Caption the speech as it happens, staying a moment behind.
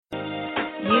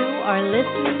You are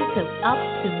listening to Up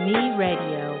to Me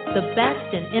Radio, the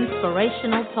best in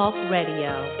inspirational talk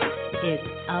radio. It's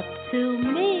up to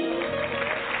me.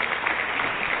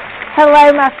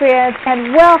 Hello, my friends,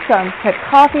 and welcome to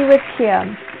Coffee with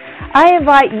Kim. I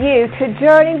invite you to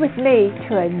journey with me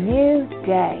to a new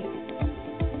day.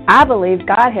 I believe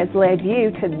God has led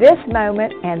you to this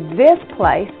moment and this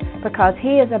place because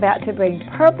He is about to bring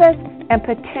purpose and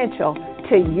potential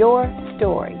to your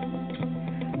story.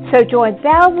 So join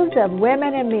thousands of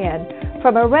women and men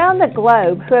from around the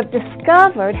globe who have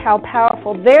discovered how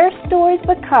powerful their stories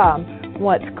become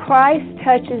once Christ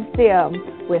touches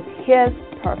them with His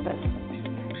purpose.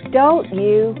 Don't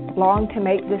you long to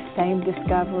make this same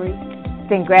discovery?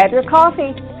 Then grab your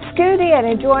coffee, scoot in,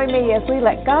 and join me as we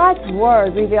let God's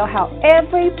Word reveal how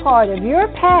every part of your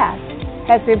past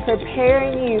has been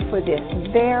preparing you for this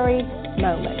very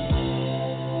moment.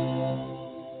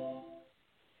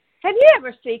 Have you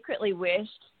ever secretly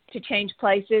wished to change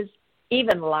places,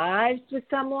 even lives, with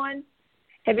someone?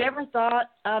 Have you ever thought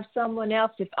of someone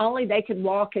else if only they could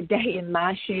walk a day in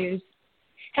my shoes?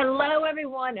 Hello,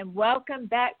 everyone, and welcome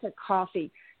back to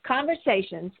Coffee,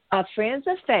 Conversations of Friends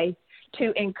of Faith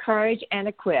to Encourage and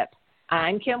Equip.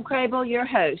 I'm Kim Crable, your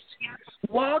host.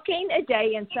 Walking a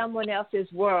day in someone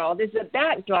else's world is the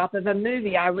backdrop of a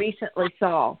movie I recently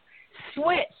saw.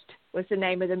 Switched was the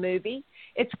name of the movie.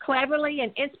 It's cleverly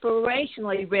and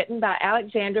inspirationally written by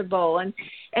Alexandra Boylan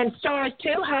and stars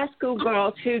two high school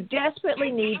girls who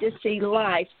desperately need to see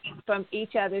life from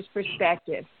each other's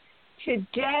perspective.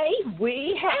 Today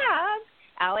we have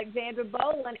Alexandra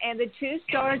Boylan and the two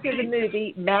stars of the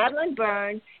movie, Madeline,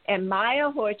 Byrne, and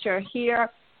Miya, Horcher, here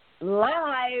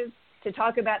live to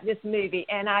talk about this movie.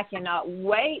 And I cannot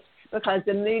wait because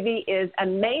the movie is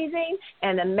amazing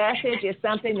and the message is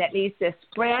something that needs to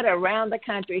spread around the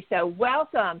country. So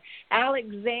welcome,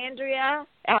 Alexandra,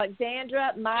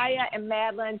 Miya, and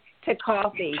Madeline to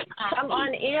Coffee. Come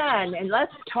on in and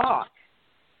let's talk.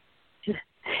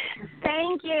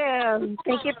 Thank you.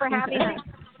 Thank you for having me.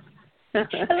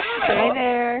 Hi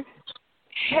there.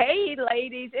 Hey,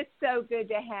 ladies. It's so good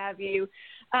to have you.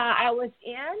 I was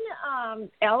in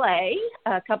L.A.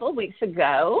 a couple of weeks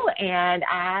ago, and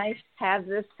I have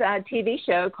this TV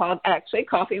show called actually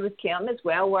Coffee with Kim as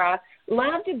well, where I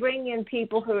love to bring in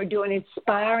people who are doing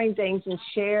inspiring things and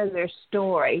share their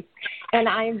story. And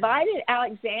I invited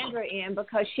Alexandra in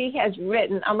because she has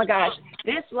written, oh my gosh,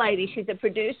 this lady, she's a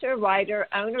producer, writer,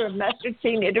 owner of Mustard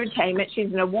Seed Entertainment.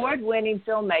 She's an award-winning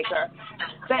filmmaker.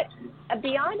 But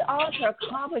beyond all of her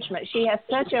accomplishments, she has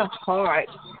such a heart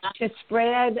to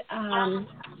spread,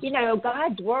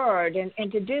 God's word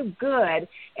and to do good.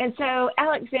 And so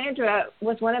Alexandra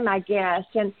was one of my guests,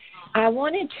 and I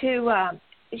wanted to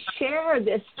share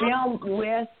this film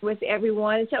with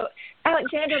everyone. So,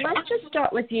 Alexandra, let's just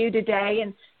start with you today.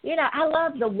 And, I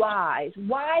love the whys.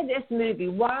 Why this movie?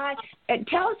 Why? And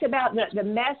tell us about the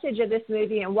message of this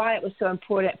movie and why it was so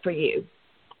important for you.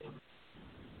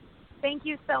 Thank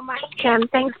you so much, Kim.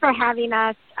 Thanks for having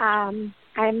us. I'm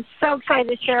so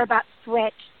excited to share about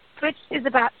Switch. Switch is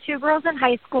about two girls in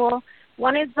high school.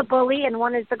 One is the bully, and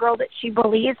one is the girl that she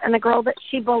bullies. And the girl that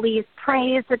she bullies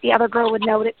prays that the other girl would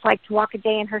know what it's like to walk a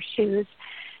day in her shoes.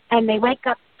 And they wake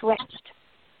up switched.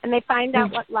 And they find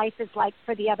out what life is like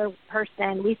for the other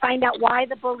person. We find out why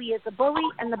the bully is a bully,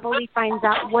 and the bully finds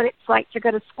out what it's like to go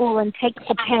to school and take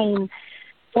the pain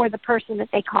for the person that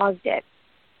they caused it.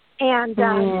 And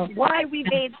why we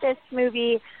made this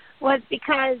movie was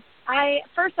because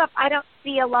first off, I don't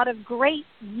see a lot of great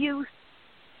youth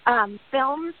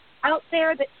films out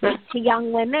there that speak to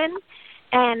young women,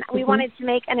 and we wanted to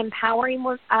make an empowering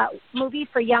movie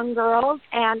for young girls.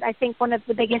 And I think one of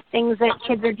the biggest things that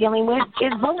kids are dealing with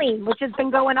is bullying, which has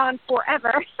been going on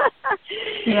forever.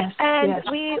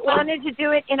 We wanted to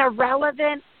do it in a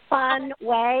relevant, fun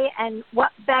way, and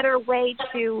what better way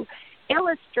to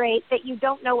illustrate that you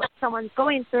don't know what someone's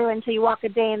going through until you walk a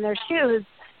day in their shoes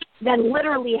than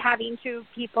literally having two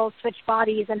people switch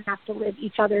bodies and have to live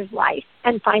each other's life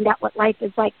and find out what life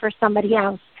is like for somebody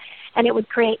else. And it would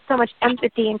create so much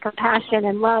empathy and compassion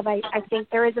and love. I think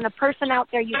there isn't a person out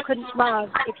there you couldn't love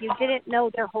if you didn't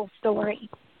know their whole story.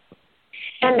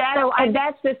 And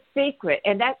that's the secret.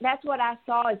 And that's what I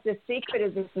saw as the secret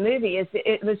of this movie, is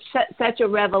it was such a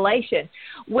revelation.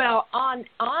 Well, on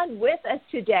with us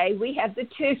today, we have the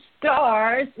two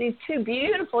stars, these two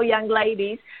beautiful young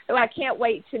ladies who I can't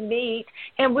wait to meet.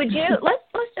 And would you, let's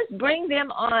just bring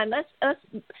them on.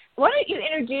 Why don't you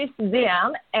introduce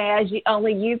them as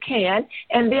only you can,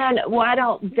 and then why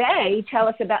don't they tell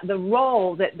us about the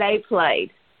role that they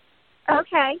played?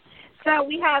 Okay. So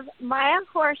we have Miya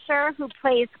Horcher, who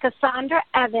plays Cassandra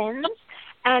Evans,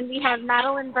 And we have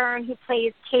Madeline Byrne, who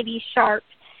plays Katie Sharp.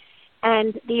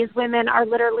 And these women are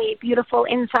literally beautiful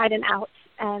inside and out.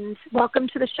 And welcome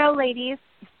to the show, ladies.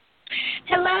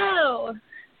 Hello.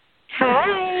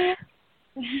 Hi.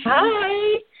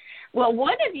 Hi. Well,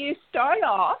 one of you start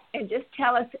off and just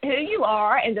tell us who you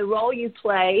are and the role you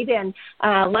played, and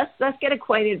let's get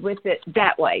acquainted with it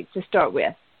that way to start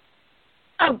with.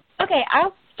 Oh, okay,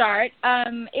 I'll start.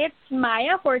 It's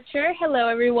Miya Horcher. Hello,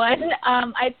 everyone.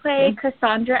 I play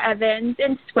Cassandra Evans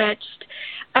in Switched.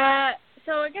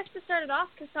 So I guess to start it off,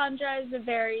 Cassandra is a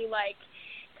very,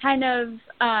 kind of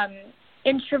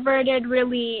introverted,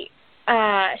 really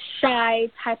shy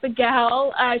type of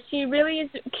gal. She really is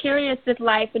curious with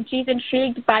life, and she's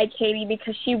intrigued by Katie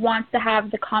because she wants to have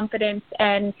the confidence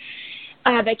and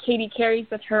that Katie carries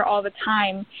with her all the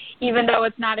time, even though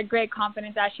it's not a great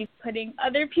confidence as she's putting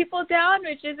other people down,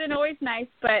 which isn't always nice.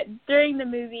 But during the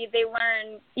movie, they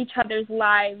learn each other's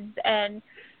lives, and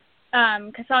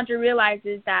Cassandra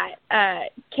realizes that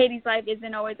Katie's life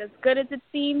isn't always as good as it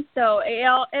seems, so it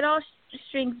all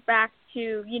strings back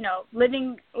to,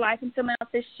 living life in someone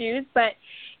else's shoes. But,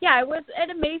 yeah, it was an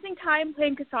amazing time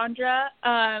playing Cassandra.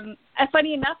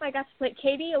 Funny enough, I got to play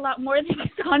Katie a lot more than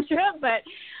Cassandra, but,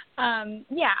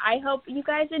 I hope you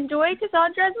guys enjoy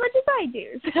Cassandra as much as I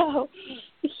do. So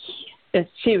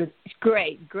She was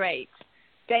great.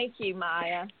 Thank you,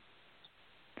 Miya.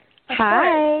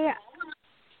 Hi.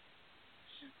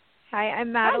 Hi,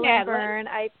 I'm Madeline Hi, Byrne.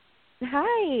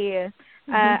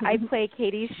 I play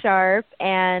Katie Sharp,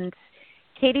 and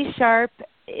Katie Sharp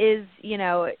is,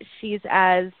 she's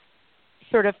as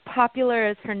sort of popular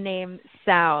as her name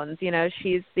sounds.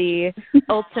 She's the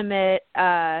ultimate,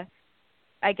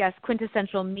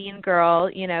 quintessential mean girl.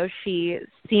 She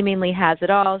seemingly has it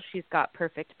all. She's got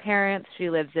perfect parents. She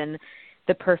lives in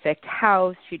the perfect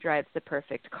house. She drives the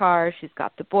perfect car. She's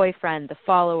got the boyfriend, the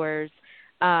followers.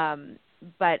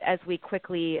 But as we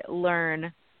quickly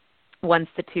learn, once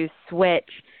the two switch,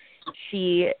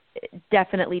 she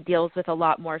definitely deals with a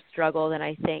lot more struggle than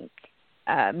I think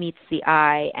meets the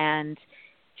eye, and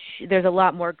there's a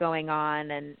lot more going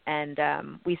on,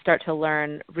 and we start to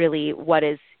learn really what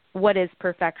is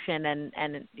perfection,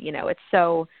 and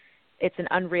it's an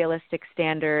unrealistic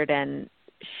standard, and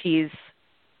she's,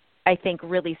 I think,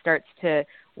 really starts to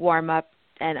warm up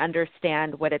and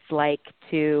understand what it's like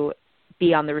to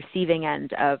be on the receiving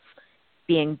end of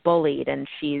being bullied, and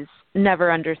she's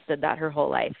never understood that her whole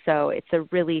life. So it's a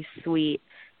really sweet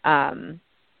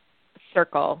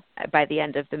circle by the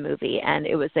end of the movie, and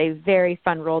it was a very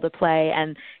fun role to play.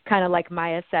 And kind of like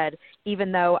Miya said,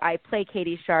 even though I play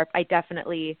Katie Sharp, I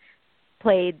definitely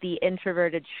played the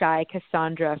introverted, shy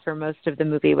Cassandra for most of the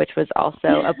movie, which was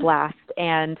also a blast,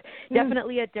 and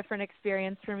definitely a different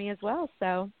experience for me as well.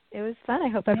 So it was fun. I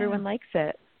hope everyone likes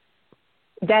it.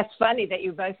 That's funny that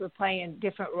you both were playing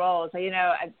different roles.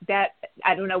 That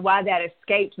I don't know why that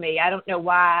escaped me. I don't know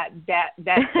why that's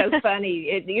so funny.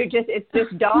 It's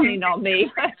just dawning on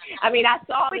me. I mean, I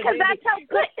saw it because that's how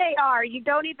good they are. You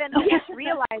don't even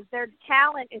realize their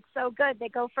talent is so good. They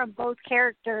go from both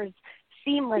characters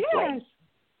seamlessly.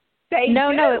 Yes,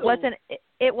 no,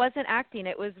 it wasn't acting.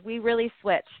 It was, we really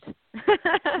switched.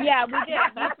 Yeah, we did.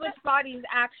 We switched bodies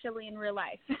actually in real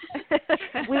life.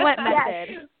 We went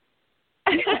method.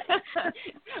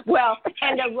 Well,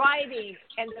 and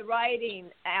the writing,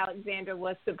 Alexandra,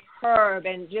 was superb,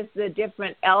 and just the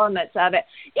different elements of it.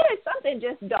 Something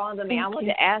just dawned on me. I want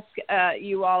to ask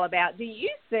you all about. Do you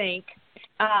think?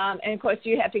 And of course,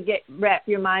 you have to wrap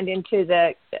your mind into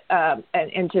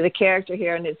the character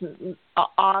here, and it's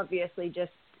obviously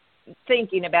just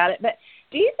thinking about it. But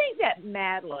do you think that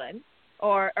Madeline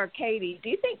or Katie? Do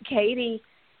you think Katie?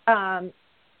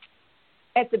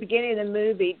 At the beginning of the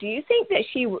movie, do you think that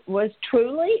she was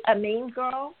truly a mean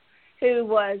girl who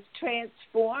was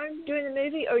transformed during the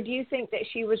movie, or do you think that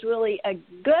she was really a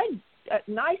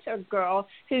nicer girl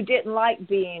who didn't like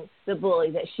being the bully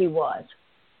that she was?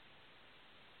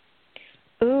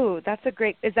 Ooh, that's a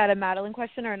great. Is that a Madeline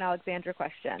question or an Alexandra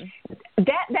question? That's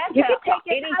you can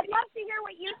take it. I'd love to hear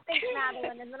what you think,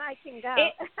 Madeline, and then I can go.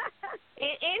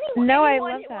 Anyone I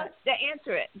love that. Wants to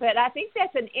answer it, but I think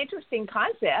that's an interesting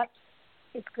concept.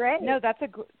 It's great. No, that's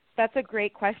a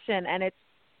great question, and it's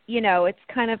it's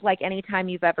kind of like any time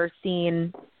you've ever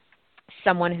seen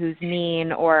someone who's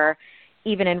mean, or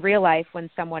even in real life when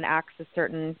someone acts a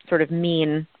certain sort of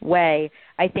mean way.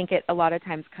 I think it a lot of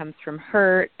times comes from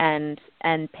hurt and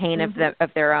pain of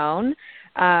their own.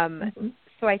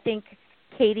 So I think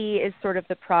Katie is sort of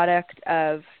the product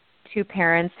of two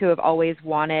parents who have always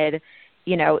wanted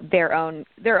their own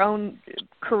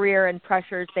career and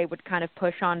pressures they would kind of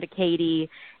push onto Katie.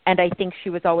 And I think she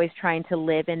was always trying to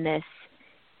live in this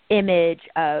image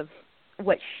of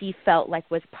what she felt like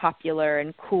was popular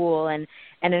and cool, and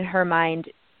in her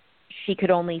mind she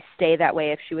could only stay that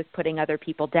way if she was putting other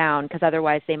people down, because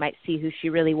otherwise they might see who she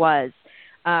really was.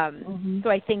 So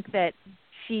I think that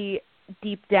she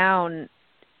deep down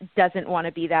doesn't want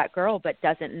to be that girl, but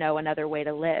doesn't know another way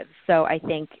to live. So I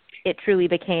think it truly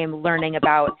became learning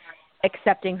about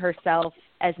accepting herself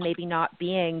as maybe not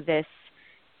being this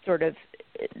sort of,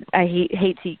 I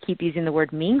hate to keep using the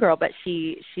word mean girl, but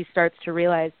she starts to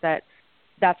realize that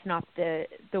that's not the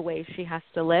way she has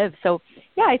to live. So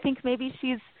yeah, I think maybe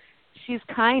she's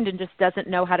kind and just doesn't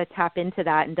know how to tap into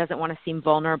that and doesn't want to seem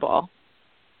vulnerable.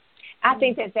 I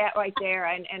think that right there,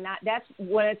 and that's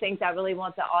one of the things I really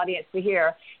want the audience to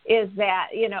hear, is that,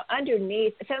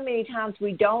 underneath, so many times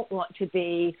we don't want to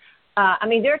be,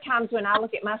 there are times when I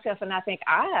look at myself and I think,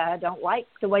 I don't like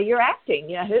the way you're acting.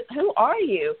 Who are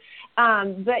you?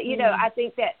 But, I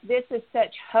think that this is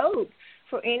such hope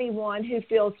for anyone who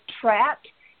feels trapped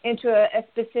into a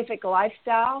specific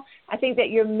lifestyle. I think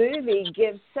that your movie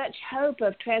gives such hope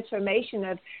of transformation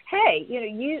of, hey,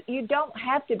 you don't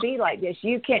have to be like this.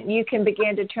 You can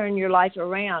begin to turn your life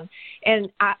around. And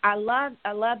I love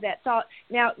that thought.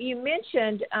 Now, you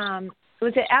mentioned,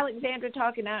 was it Alexandra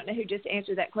talking? I don't know who just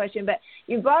answered that question, but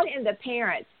you brought in the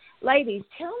parents. Ladies,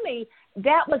 tell me,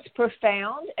 that was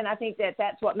profound, and I think that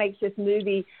that's what makes this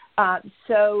movie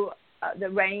the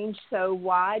range so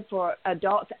wide for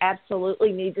adults.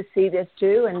 Absolutely need to see this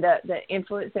too, and the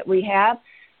influence that we have.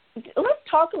 Let's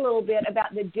talk a little bit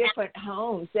about the different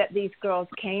homes that these girls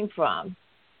came from.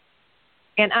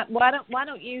 And why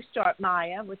don't you start,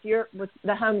 Miya, with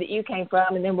the home that you came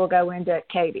from, and then we'll go into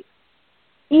Katie.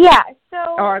 Yeah.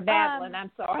 So or Madeline.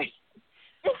 I'm sorry.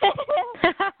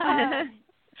 I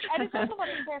just also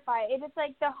want to clarify. If it's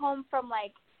like the home from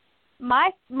like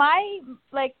my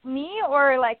like me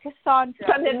or like Cassandra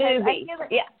from the movie.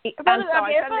 I'm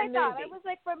sorry, from the movie. It was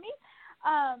like for me.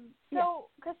 So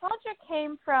Cassandra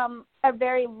came from a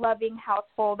very loving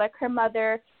household. Like her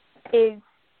mother is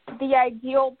the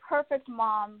ideal, perfect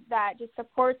mom that just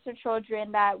supports her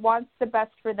children, that wants the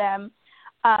best for them,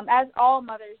 as all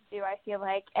mothers do, I feel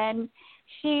like. And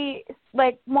she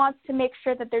like wants to make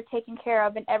sure that they're taken care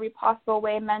of in every possible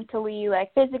way, mentally,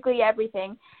 like physically,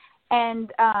 everything.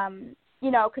 And,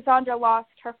 Cassandra lost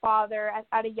her father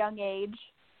at a young age,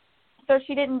 so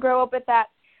she didn't grow up with that.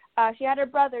 She had her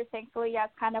brother, thankfully, as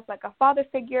kind of like a father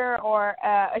figure or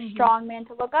a strong man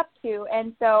to look up to.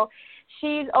 And so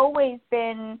she's always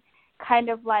been kind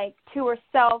of like to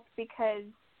herself because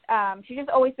she's just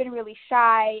always been really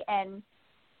shy and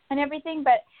everything.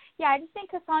 But, yeah, I just think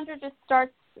Cassandra just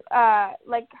starts,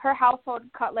 like her household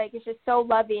is just so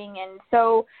loving and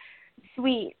so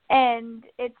sweet, and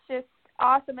it's just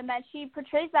awesome. And that she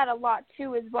portrays that a lot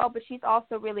too as well, but she's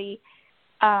also really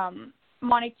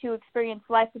wanting to experience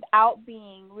life without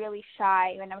being really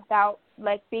shy and without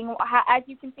like being, as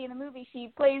you can see in the movie,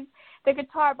 she plays the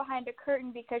guitar behind a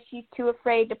curtain because she's too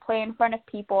afraid to play in front of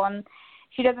people, and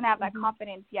she doesn't have that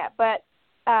confidence yet. But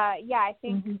I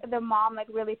think the mom like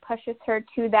really pushes her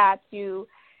to that, to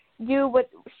do what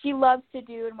she loves to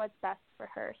do and what's best for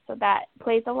her. So that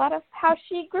plays a lot of how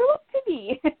she grew up to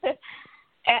be.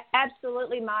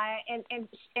 Absolutely, Miya.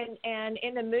 And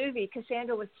in the movie,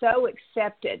 Cassandra was so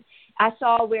accepted. I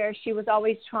saw where she was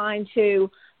always trying to,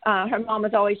 her mom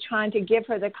was always trying to give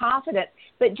her the confidence,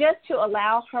 but just to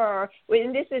allow her,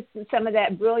 and this is some of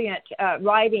that brilliant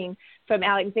writing from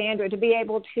Alexandra, to be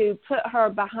able to put her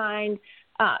behind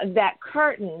that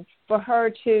curtain for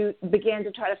her to begin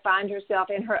to try to find herself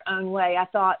in her own way. I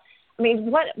thought,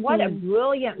 what a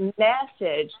brilliant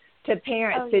message to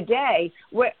parents today,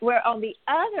 where on the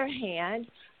other hand,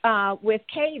 with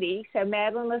Katie, so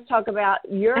Madeline, let's talk about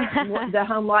the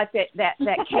home life that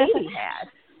Katie had.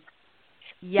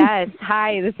 Yes.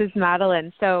 Hi, this is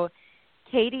Madeline. So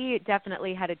Katie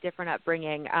definitely had a different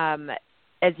upbringing.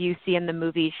 As you see in the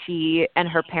movie, she and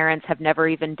her parents have never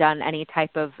even done any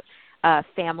type of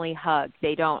family hug.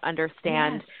 They don't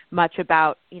understand much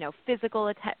about,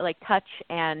 physical touch,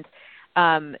 and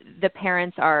the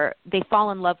parents they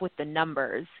fall in love with the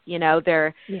numbers.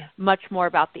 They're much more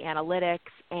about the analytics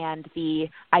and the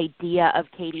idea of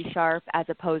Katie Sharp as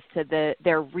opposed to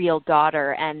their real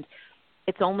daughter. And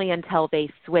it's only until they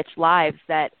switch lives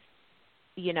that,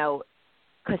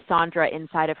 Cassandra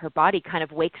inside of her body kind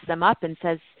of wakes them up and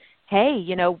says, hey,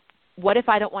 what if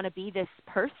I don't want to be this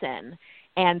person?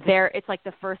 And it's like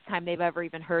the first time they've ever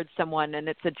even heard someone, and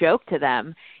it's a joke to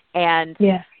them. And,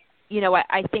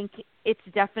 I think it's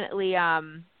definitely,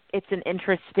 it's an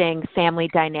interesting family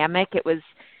dynamic. It was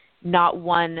not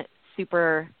one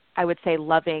super I would say,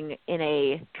 loving in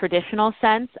a traditional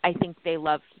sense. I think they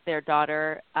loved their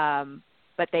daughter,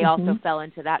 but they also fell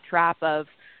into that trap of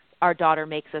our daughter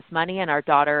makes us money and our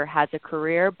daughter has a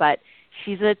career, but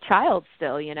she's a child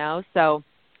still, you know. So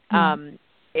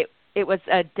it was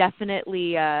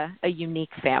definitely a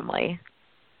unique family.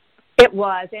 It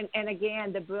was, and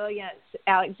again, the brilliance,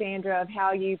 Alexandra, of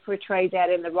how you portray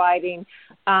that in the writing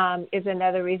is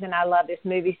another reason I love this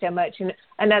movie so much, and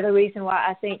another reason why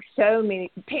I think so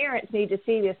many parents need to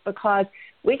see this, because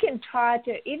we can try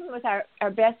to, even with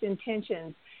our best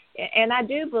intentions, and I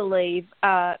do believe,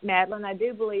 Madeline, I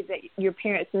do believe that your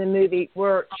parents in the movie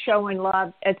were showing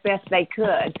love as best they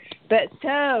could, but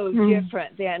so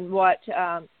different than what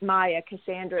Miya,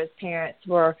 Cassandra's parents,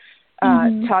 were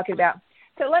talking about.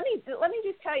 So let me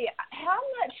just tell you, how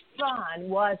much fun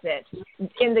was it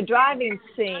in the driving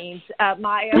scenes,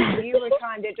 Miya, when you were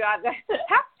trying to drive?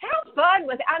 How fun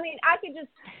was it? I mean, I could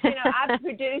just, I've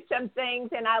produced some things,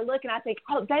 and I look and I think,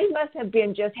 oh, they must have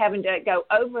been just having to go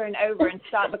over and over and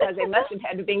stop, because they must have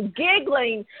had to been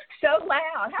giggling so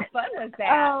loud. How fun was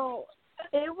that? Oh,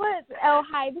 it was. Oh,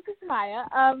 hi, this is Miya.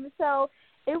 So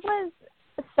it was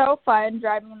so fun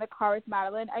driving in the car with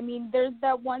Madeline. I mean, there's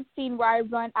that one scene where I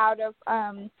run out of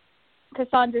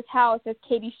Cassandra's house as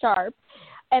Katie Sharp,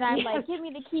 and I'm like, give me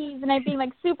the keys, and I'm being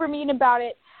like super mean about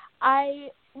it. I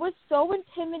was so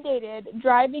intimidated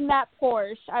driving that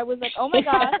Porsche. I was like, oh my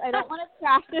gosh, I don't want to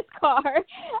crash this car.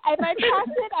 If I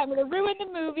crash it, I'm going to ruin the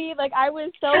movie. Like, I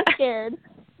was so scared.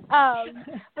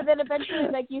 But then eventually,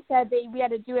 like you said, we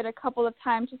had to do it a couple of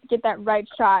times just to get that right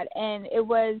shot, and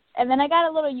then I got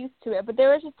a little used to it. But there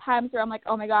was just times where I'm like,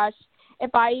 oh my gosh,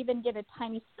 if I even get a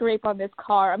tiny scrape on this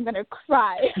car, I'm gonna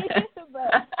cry.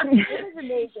 But it was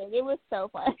amazing. It was so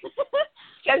fun.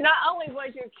 So not only was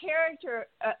your character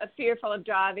fearful of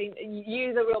driving,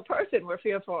 you, the real person, were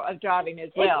fearful of driving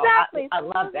as well. Exactly. I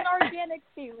love that. It was an organic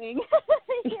feeling.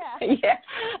 Yeah,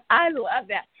 I love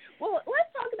that. Well,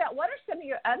 let's talk about, what are some of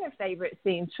your other favorite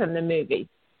scenes from the movie?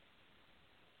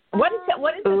 What is the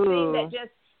scene that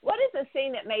just, what is the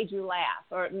scene that made you laugh?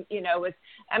 Or,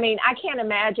 I can't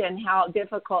imagine how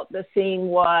difficult the scene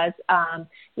was,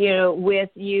 with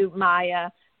you,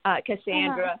 Miya,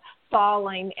 Cassandra,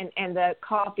 falling and the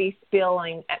coffee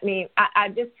spilling. I mean, I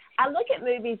look at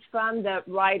movies from the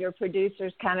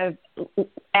writer-producer's kind of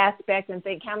aspect and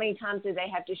think, how many times did they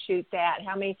have to shoot that?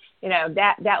 How many,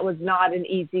 that was not an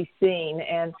easy scene.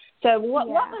 And so what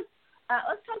was,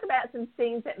 let's talk about some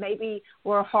scenes that maybe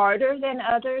were harder than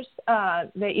others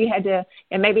that you had to,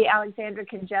 and maybe Alexandra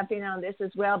can jump in on this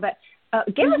as well, but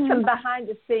give us some behind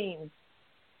the scenes.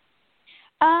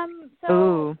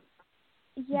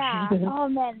 Yeah. Oh,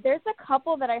 man. There's a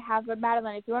couple that I have, but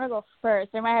Madeline, if you want to go first,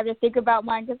 I might have to think about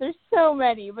mine because there's so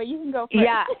many, but you can go first.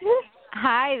 Yeah.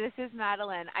 Hi, this is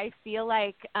Madeline. I feel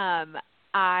like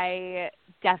I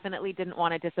definitely didn't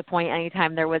want to disappoint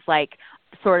anytime there was like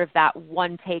sort of that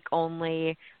one take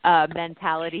only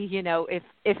mentality.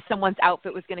 If someone's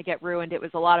outfit was going to get ruined, it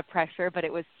was a lot of pressure, but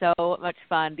it was so much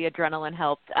fun. The adrenaline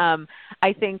helped.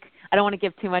 I think I don't want to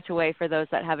give too much away for those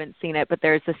that haven't seen it, but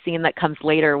there's a scene that comes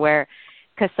later where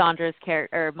Cassandra's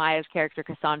character, or Maya's character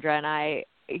Cassandra, and I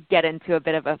get into a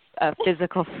bit of a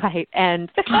physical fight,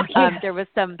 and there was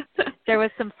some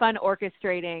fun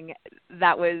orchestrating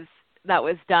that was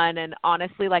done. And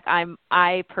honestly, like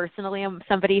I personally am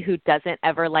somebody who doesn't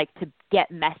ever like to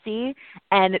get messy,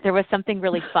 and there was something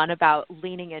really fun about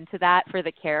leaning into that for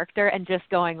the character and just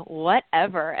going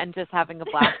whatever and just having a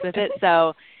blast with it.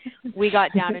 So we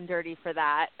got down and dirty for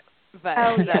that, but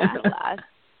that was a blast.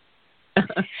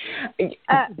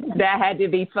 That had to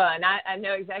be fun. I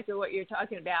know exactly what you're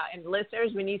talking about. And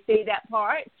listeners, when you see that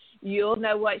part, you'll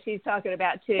know what she's talking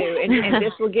about too. And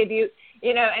this will give you,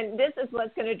 and this is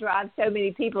what's going to drive so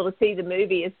many people to see the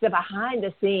movie, is the behind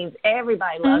the scenes.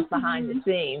 Everybody loves behind the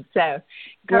scenes. So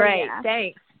great.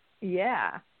 Thanks.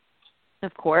 Yeah.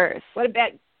 Of course. What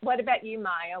about you,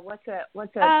 Miya? What's a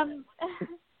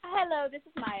Hello, this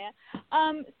is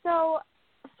Miya. So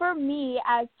for me,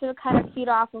 as to kind of feed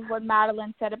off of what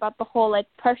Madeline said about the whole like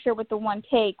pressure with the one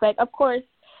take, like of course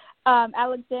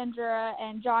Alexandra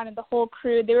and John and the whole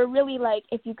crew, they were really like,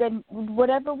 if you can,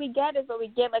 whatever we get is what we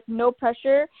get, like no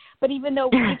pressure. But even though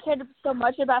we cared so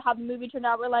much about how the movie turned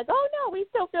out, we're like, oh no, we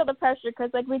still feel the pressure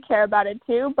because like we care about it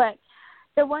too. But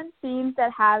the one scenes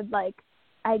that had like,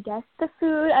 I guess the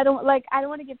food, I don't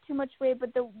want to give too much away, but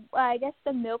I guess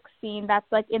the milk scene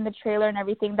that's like in the trailer and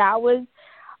everything, that was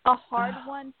a hard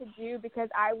one to do because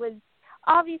I was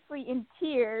obviously in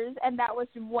tears, and that was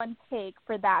one take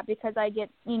for that because I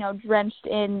get, drenched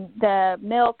in the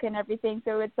milk and everything.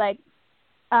 So it's like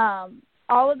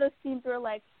all of those scenes were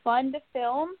like fun to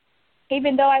film,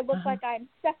 even though I look like I'm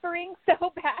suffering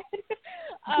so bad.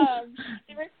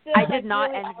 There were still, I did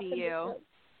not really envy you.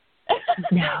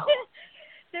 No.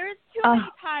 There was too many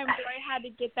times where I had to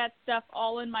get that stuff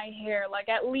all in my hair, like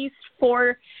at least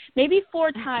 4, maybe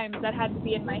 4 times that had to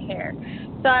be in my hair.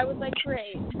 So I was like,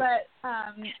 great. But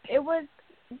it was,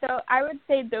 so I would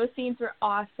say those scenes were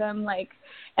awesome. Like,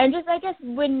 and just, I guess,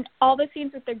 when all the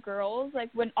scenes with the girls, like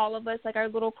when all of us, like our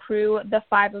little crew, the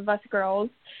 5 of us girls,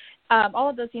 all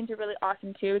of those scenes are really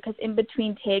awesome too, because in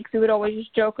between takes we would always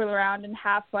just joke around and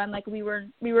have fun. Like we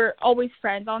were always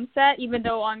friends on set, even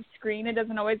though on screen it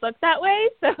doesn't always look that way.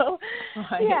 So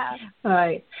yeah.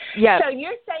 Right. Yeah. So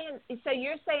you're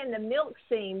saying the milk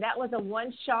scene, that was a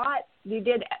one shot you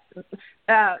did,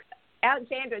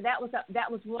 Alexandra, that was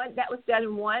done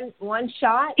in one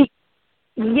shot?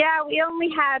 Yeah, we only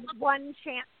had one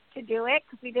chance to do it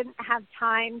because we didn't have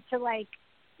time to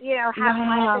have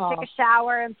Maya to take a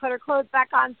shower and put her clothes back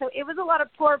on. So it was a lot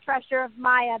of poor pressure of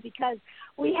Maya because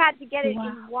we had to get it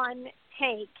in one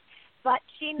take. But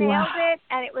she nailed it,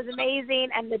 and it was amazing.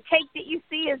 And the take that you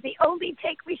see is the only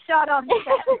take we shot on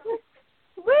set.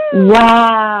 Woo!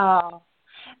 Wow!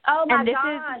 Oh my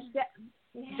gosh!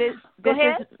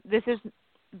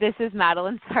 This is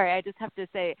Madeline. Sorry, I just have to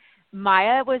say,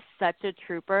 Maya was such a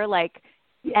trooper. Like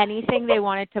anything they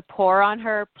wanted to pour on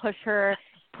her, push her,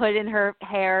 put in her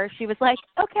hair, she was like,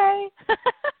 okay.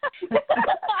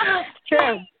 True.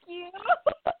 Thank you.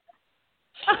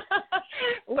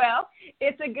 Well,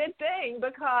 it's a good thing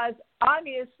because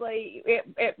obviously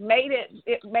it made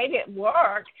it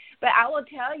work. But I will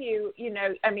tell you,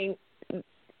 I mean,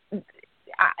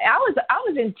 I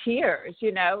was in tears.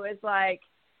 It's like,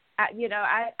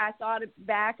 I thought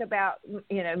back about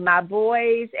my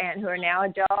boys and who are now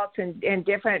adults and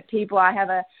different people. I have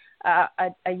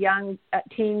a young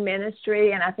teen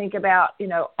ministry, and I think about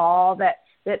all that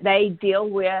they deal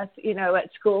with at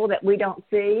school that we don't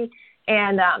see.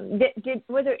 And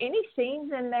were there any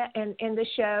scenes in the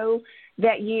show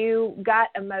that you got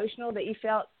emotional, that you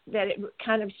felt that it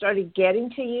kind of started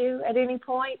getting to you at any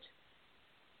point?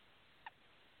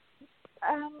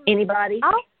 Anybody?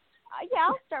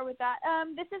 I'll start with that.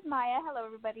 This is Maya. Hello,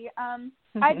 everybody.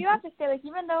 I do have to say,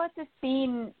 even though it's a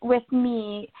scene with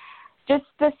me, just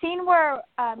the scene where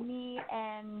me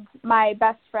and my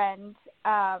best friend,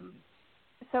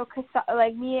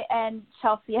 me and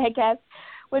Chelsea, I guess,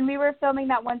 when we were filming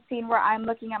that one scene where I'm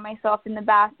looking at myself in the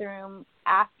bathroom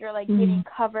after getting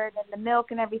covered in the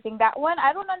milk and everything, that one,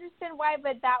 I don't understand why,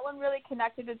 but that one really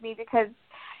connected with me because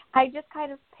I just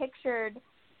kind of pictured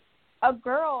a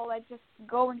girl just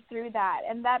going through that,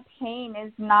 and that pain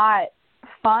is not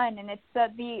fun, and it's the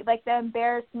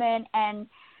embarrassment and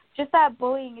just that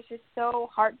bullying is just so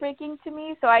heartbreaking to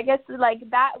me. So I guess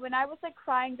that when I was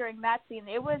crying during that scene,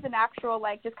 it was an actual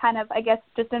just kind of, I guess,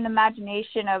 just an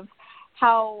imagination of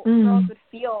how girls would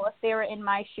feel if they were in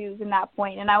my shoes in that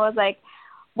point. And I was like,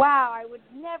 wow, I would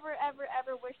never ever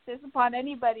ever wish this upon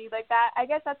anybody like that. I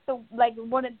guess that's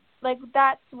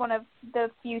that's one of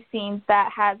the few scenes that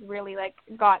has really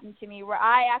gotten to me, where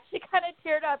I actually kind of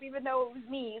teared up even though it was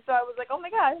me. So I was like, oh my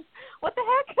gosh, what the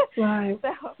heck? Right.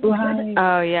 Right.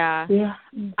 Oh yeah.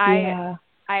 Yeah.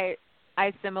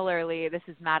 I similarly, this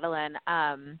is Madeline.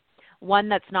 One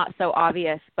that's not so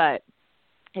obvious but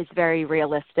is very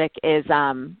realistic is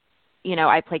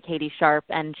I play Katie Sharp,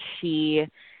 and she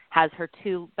has her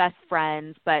 2 best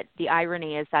friends, but the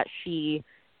irony is that she,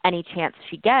 any chance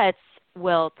she gets,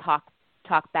 will talk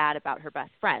bad about her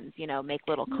best friends, make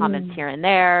little comments here and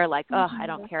there, like, oh, I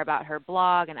don't care about her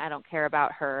blog, and I don't care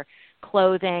about her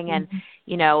clothing. And,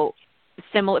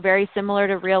 very similar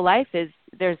to real life is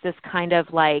there's this kind of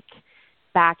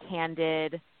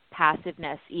backhanded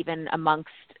passiveness even amongst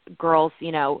girls,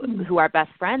 who are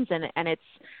best friends. And it's,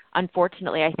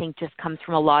 unfortunately, I think just comes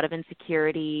from a lot of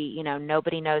insecurity.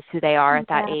 Nobody knows who they are at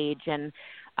that age. And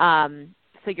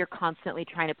so you're constantly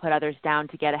trying to put others down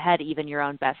to get ahead, even your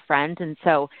own best friend. And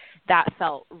so that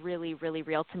felt really, really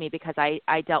real to me because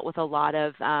I dealt with a lot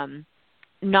of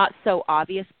not so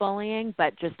obvious bullying,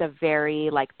 but just a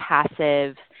very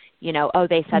passive, oh,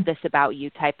 they said this about you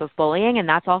type of bullying. And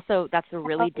that's a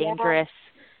really dangerous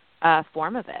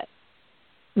form of it.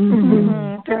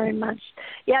 Very much.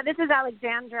 Yeah, this is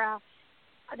Alexandra.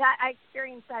 That I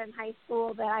experienced that in high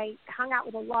school, that I hung out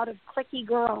with a lot of cliquey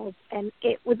girls, and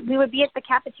we would be at the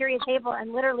cafeteria table,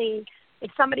 and literally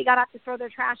if somebody got up to throw their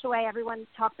trash away, everyone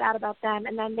talked bad about them,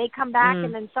 and then they'd come back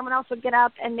and then someone else would get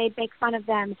up and they'd make fun of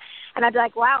them, and I'd be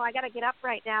like, wow, I got to get up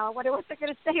right now. I wonder what they're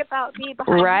going to say about me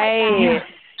behind my back.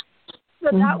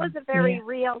 So that was a very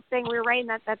real thing. We were writing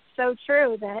that's so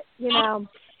true, that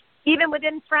even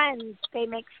within friends,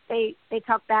 they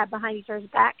talk bad behind each other's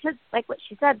back because, like what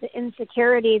she said, the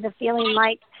insecurity, the feeling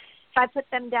like if I put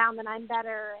them down, then I'm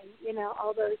better, and you know,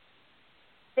 all those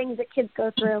things that kids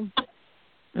go through.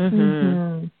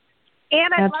 Mm-hmm.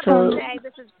 And I'd love to say,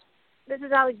 this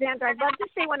is Alexandra, I'd love to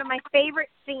say one of my favorite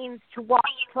scenes to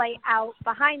watch play out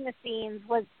behind the scenes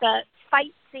was the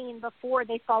fight scene before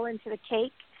they fall into the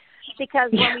cake,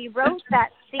 because when we wrote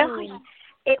that scene,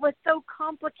 it was so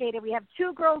complicated. We have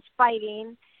two girls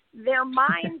fighting. Their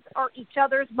minds are each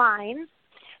other's minds.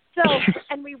 So,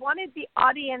 and we wanted the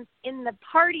audience in the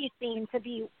party scene to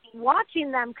be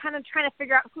watching them, kind of trying to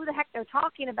figure out who the heck they're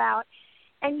talking about.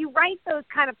 And you write those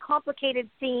kind of complicated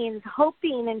scenes,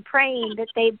 hoping and praying that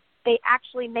they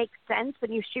actually make sense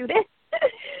when you shoot it.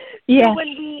 Yeah. So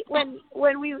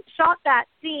when we shot that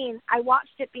scene, I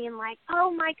watched it being like,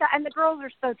 oh my God, and the girls are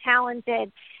so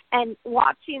talented, and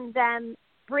watching them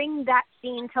bring that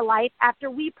scene to life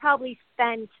after we probably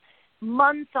spent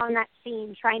months on that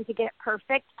scene trying to get it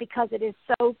perfect because it is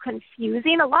so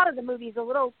confusing. A lot of the movies that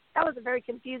was a very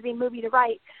confusing movie to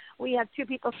write. We have two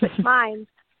people switch minds.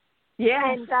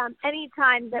 Yeah. And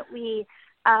anytime that we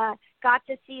got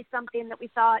to see something that we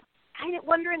thought, I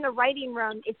wonder in the writing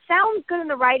room, it sounds good in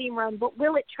the writing room, but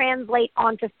will it translate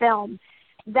onto film?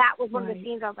 That was one of the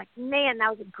scenes I was like, man,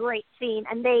 that was a great scene.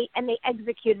 And they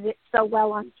executed it so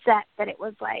well on set that it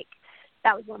was like,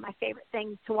 that was one of my favorite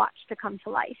things to watch to come to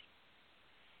life.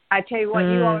 I tell you what,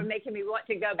 you all are making me want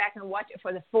to go back and watch it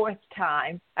for the fourth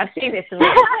time. I've seen this movie.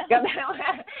 Now that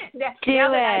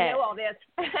I know all this,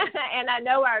 and I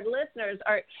know our listeners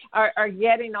are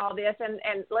getting all this, and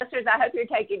listeners, I hope you're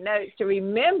taking notes to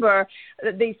remember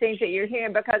these things that you're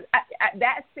hearing, because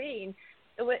that scene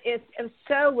is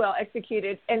so well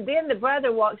executed. And then the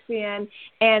brother walks in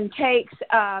and takes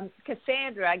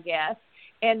Cassandra, I guess,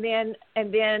 and then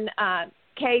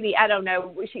Katie, I don't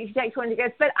know, she takes one to go,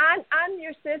 but I'm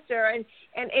your sister,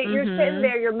 and you're sitting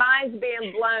there, your mind's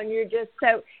being blown. You're just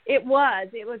it was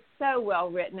so well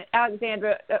written.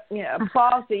 Alexandra,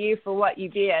 applause to you for what you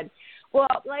did. Well,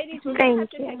 ladies, we're going to have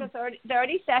to take a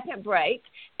 30-second break,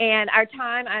 and our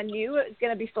time, I knew it was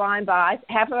going to be flying by.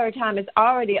 Half of our time is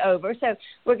already over, so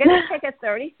we're going to take a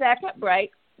 30-second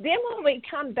break. Then when we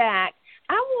come back,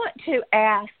 I want to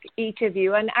ask each of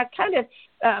you, and I kind of,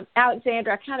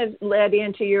 Alexandra, I kind of led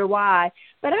into your why,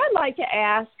 but I'd like to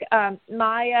ask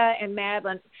Miya and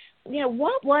Madeline,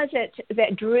 what was it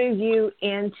that drew you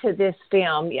into this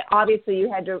film? Obviously,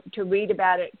 you had to read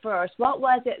about it first. What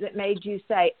was it that made you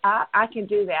say, I can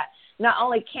do that? Not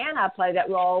only can I play that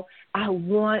role, I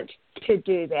want to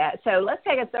do that. So let's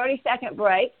take a 30-second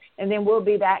break, and then we'll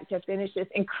be back to finish this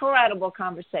incredible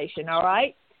conversation, all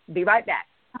right? Be right back.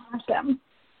 Awesome.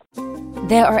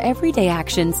 There are everyday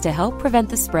actions to help prevent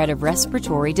the spread of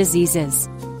respiratory diseases.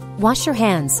 Wash your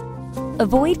hands.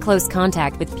 Avoid close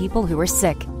contact with people who are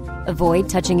sick. Avoid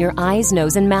touching your eyes,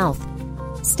 nose, and mouth.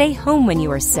 Stay home when you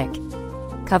are sick.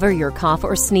 Cover your cough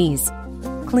or sneeze.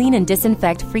 Clean and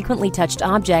disinfect frequently touched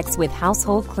objects with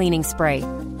household cleaning spray.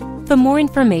 For more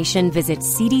information, visit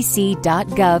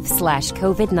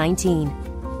cdc.gov/COVID-19.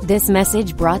 This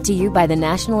message brought to you by the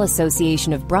National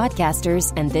Association of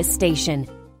Broadcasters and this station.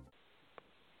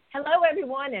 Hello,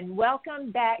 everyone, and welcome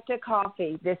back to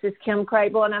Coffee. This is Kim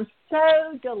Crable, and I'm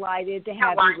so delighted to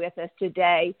have you with us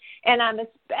today. And I'm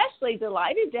especially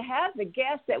delighted to have the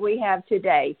guest that we have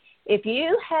today. If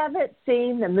you haven't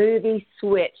seen the movie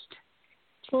Switched,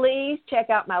 please check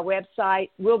out my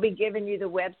website. We'll be giving you the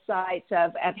websites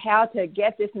of how to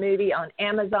get this movie on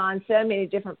Amazon, so many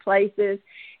different places.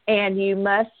 And you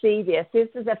must see this. This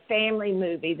is a family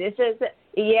movie. Yes,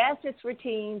 it's for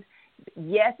teens.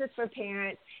 Yes, it's for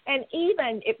parents. And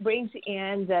even it brings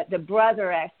in the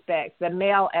brother aspects, the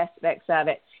male aspects of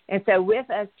it. And so with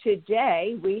us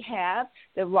today, we have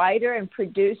the writer and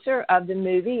producer of the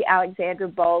movie, Alexandra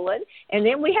Boylan. And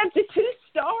then we have the two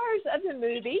stars of the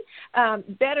movie,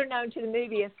 better known to the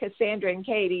movie as Cassandra and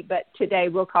Katie, but today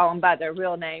we'll call them by their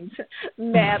real names,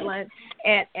 Madeline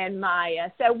and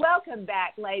Miya. So welcome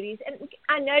back, ladies. And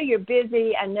I know you're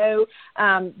busy. I know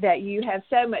that you have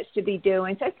so much to be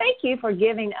doing. So thank you for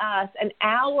giving us an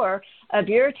hour of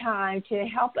your time to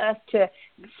help us to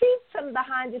see some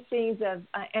behind the scenes of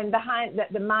and behind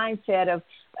the mindset of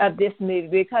this movie,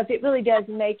 because it really does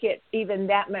make it even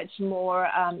that much more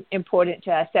important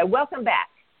to us. So welcome back.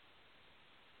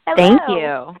 Hello. Thank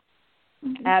you.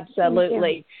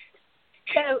 Absolutely.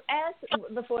 So as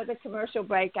before the commercial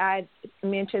break, I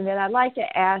mentioned that I'd like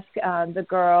to ask the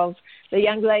girls, the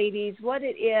young ladies, what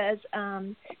it is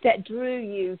that drew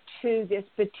you to this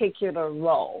particular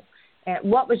role.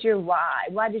 And what was your why?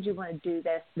 Why did you want to do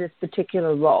this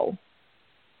particular role?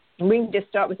 We can just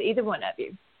start with either one of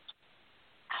you.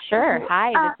 Sure.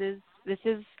 Hi, this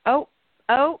is oh.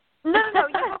 No, you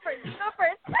go first.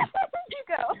 You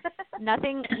go.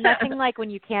 Nothing like when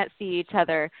you can't see each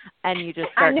other and you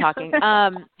just start talking.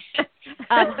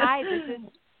 Hi,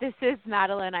 this is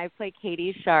Madeline. I play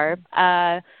Katie Sharp.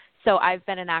 So I've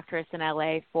been an actress in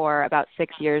LA for about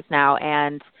 6 years now,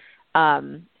 and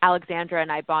Alexandra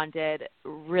and I bonded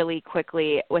really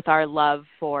quickly with our love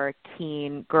for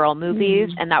teen girl movies,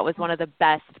 and that was one of the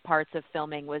best parts of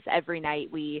filming. Was every night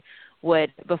we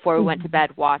would, before we went to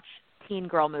bed, watch teen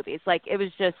girl movies. Like, it was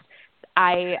just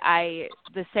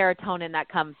the serotonin that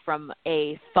comes from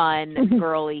a fun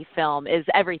girly film is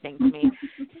everything to me.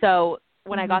 So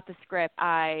when I got the script,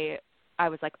 I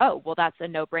was like, oh, well, that's a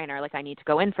no-brainer. Like, I need to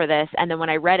go in for this. And then when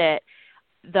I read it,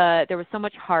 there was so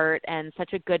much heart and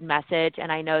such a good message.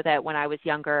 And I know that when I was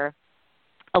younger,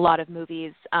 a lot of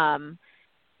movies,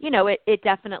 it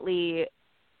definitely,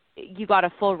 you got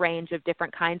a full range of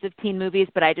different kinds of teen movies,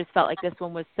 but I just felt like this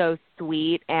one was so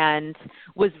sweet and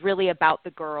was really about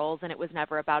the girls, and it was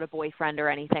never about a boyfriend or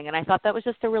anything. And I thought that was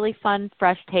just a really fun,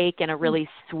 fresh take and a really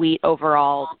sweet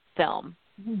overall film.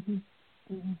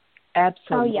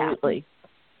 Absolutely.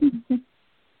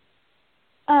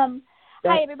 Oh, yeah.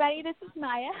 Hi, everybody. This is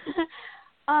Miya.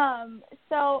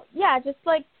 So, yeah, just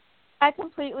like I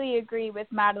completely agree with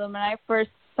Madeline. When I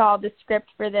first saw the script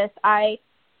for this, I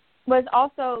was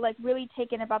also like really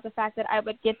taken about the fact that I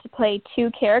would get to play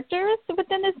two characters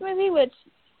within this movie, which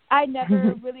I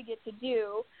never really get to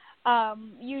do.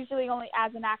 Usually only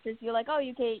as an actress, you're like, oh,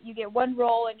 you get one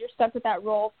role and you're stuck with that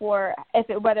role for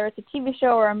whether it's a TV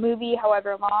show or a movie,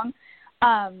 however long.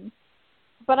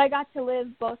 But I got to live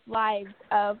both lives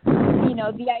of,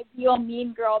 the ideal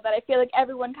mean girl that I feel like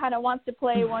everyone kind of wants to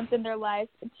play once in their life,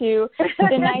 to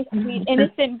the nice, sweet,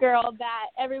 innocent girl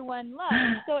that everyone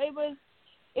loves. So it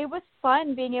was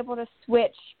fun being able to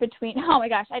switch between. Oh my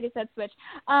gosh, I just said switch.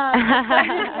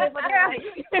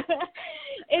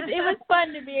 It was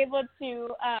fun to be able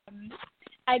to,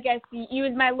 I guess,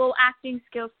 use my little acting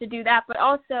skills to do that, but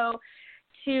also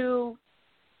to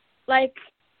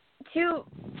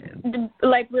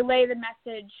relay the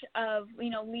message of,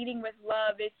 leading with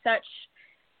love is such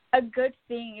a good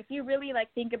thing. If you really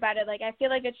think about it, I feel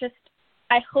like it's just,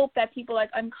 I hope that people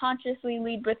unconsciously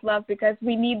lead with love, because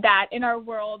we need that in our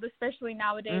world, especially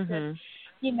nowadays with,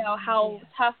 how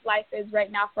tough life is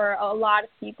right now for a lot of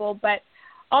people. But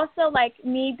also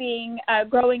me being,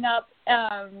 growing up,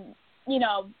 going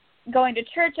to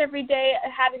church every day,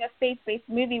 having a faith-based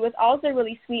movie was also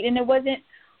really sweet. And it wasn't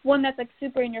one that's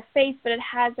super in your face, but it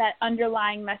has that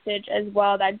underlying message as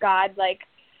well, that God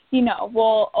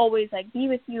will always be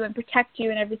with you and protect you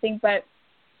and everything. But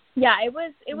yeah, it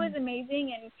was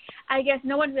amazing. And I guess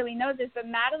no one really knows this, but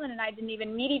Madeline and I didn't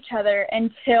even meet each other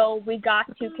until we got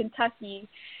to Kentucky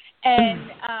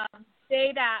and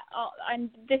stayed on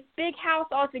this big house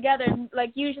all together.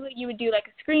 Usually you would do a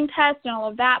screen test and all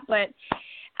of that, but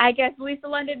I guess Lisa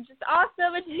London is just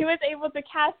awesome, and she was able to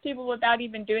cast people without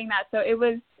even doing that. So it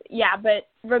was, but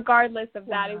regardless of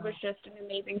that, It was just an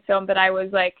amazing film that I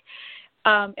was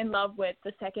in love with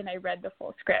the second I read the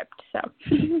full script. So.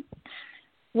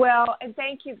 Well, and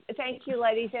thank you,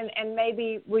 ladies, and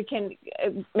maybe we can,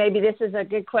 maybe this is a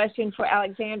good question for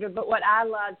Alexandra, but what I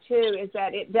love, too, is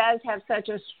that it does have such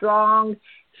a strong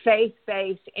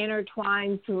faith-based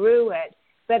intertwined through it,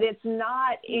 but it's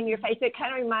not in your face. It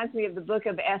kind of reminds me of the book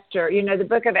of Esther. The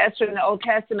book of Esther in the Old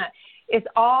Testament, it's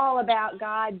all about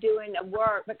God doing a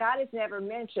work, but God is never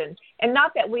mentioned. And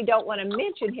not that we don't want to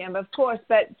mention him, of course,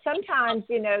 but sometimes,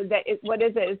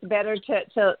 it's better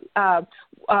to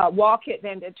walk it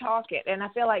than to talk it. And I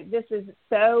feel like this is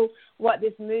what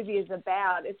this movie is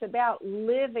about. It's about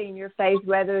living your faith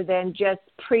rather than just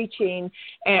preaching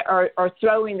or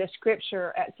throwing the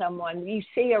scripture at someone. You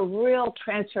see a real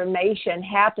transformation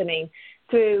happening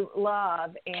through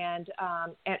love and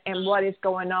what is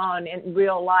going on in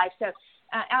real life. So,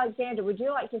 Alexandra, would you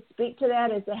like to speak to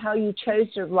that as to how you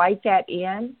chose to write that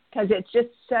in? Because it's just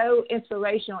so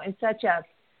inspirational in such a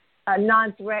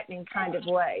non-threatening kind of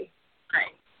way.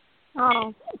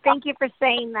 Oh, thank you for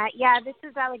saying that. Yeah, this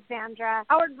is Alexandra.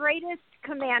 Our greatest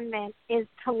commandment is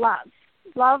to love.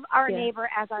 Love our neighbor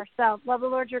as ourselves. Love the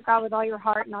Lord your God with all your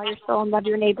heart and all your soul, and love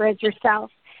your neighbor as yourself.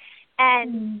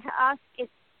 And to us,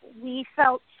 we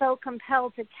felt so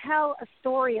compelled to tell a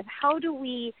story of how do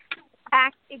we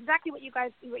act, exactly what you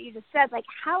just said,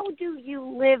 how do you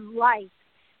live life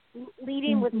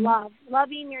leading with love,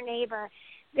 loving your neighbor.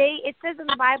 It says in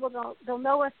the Bible they'll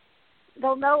know us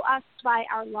by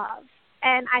our love.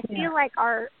 And I feel like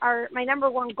my number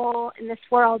one goal in this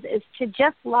world is to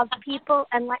just love people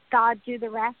and let God do the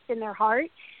rest in their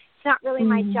heart. not really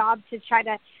my job to try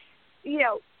to,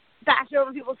 bash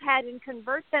over people's head and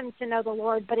convert them to know the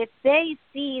Lord. But if they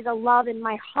see the love in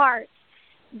my heart,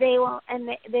 they will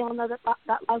know that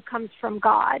that love comes from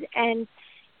God. And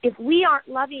if we aren't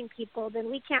loving people,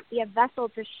 then we can't be a vessel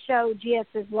to show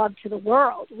Jesus' love to the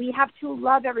world. We have to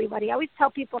love everybody. I always tell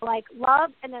people,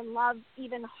 love and then love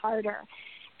even harder.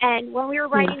 And when we were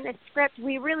writing this script,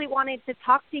 we really wanted to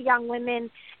talk to young women.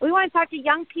 We want to talk to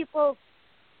young people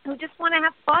who just want to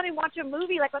have fun and watch a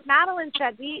movie, like what Madeline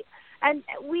said.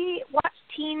 We watch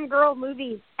teen girl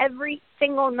movies every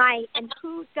single night, and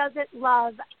who doesn't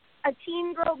love a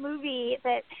teen girl movie?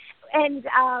 But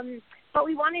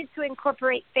we wanted to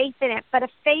incorporate faith in it, but a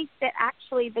faith that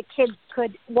actually the kids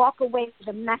could walk away with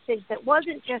a message that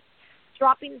wasn't just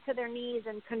dropping to their knees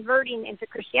and converting into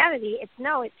Christianity. It's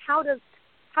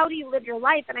how do you live your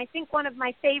life? And I think one of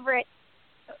my favorite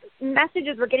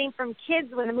messages we're getting from kids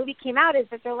when the movie came out is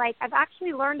that they're like, I've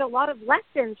actually learned a lot of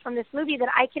lessons from this movie that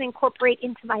I can incorporate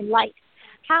into my life.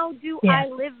 How do I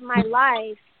live my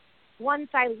life once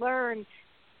I learn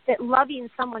that loving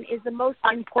someone is the most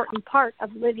important part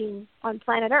of living on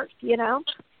planet Earth,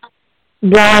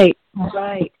 Right.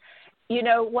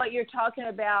 What you're talking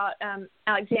about,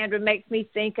 Alexandra, makes me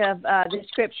think of the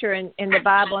scripture in the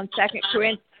Bible in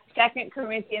 2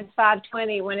 Corinthians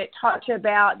 5:20, when it talks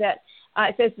about that,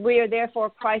 it says, we are therefore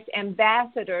Christ's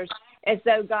ambassadors, as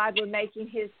though God were making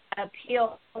his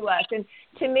appeal to us. And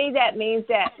to me, that means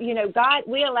that,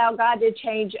 we allow God to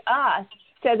change us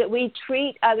so that we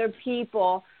treat other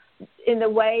people in the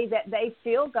way that they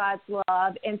feel God's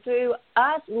love. And through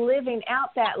us living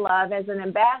out that love as an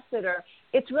ambassador,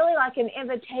 it's really like an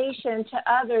invitation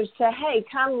to others to, hey,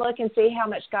 come look and see how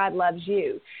much God loves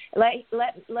you. Let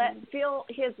feel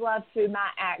his love through my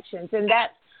actions. And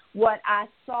that's what I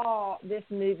saw this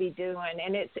movie doing.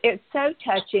 And it's so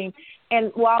touching.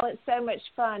 And while it's so much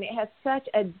fun, it has such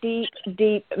a deep,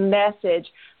 deep message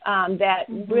that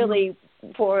really,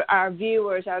 for our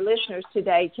viewers, our listeners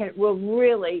today, will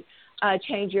really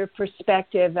change your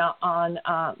perspective on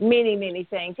many, many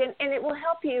things. And it will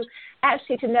help you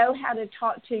actually to know how to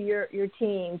talk to your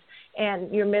teens and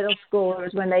your middle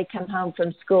schoolers when they come home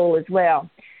from school as well.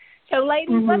 So,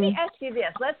 ladies, let me ask you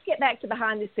this. Let's get back to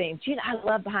behind the scenes. I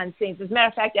love behind the scenes. As a matter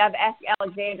of fact, I've asked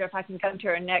Alexandra if I can come to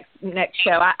her next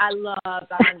show. I love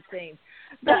behind the scenes.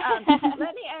 But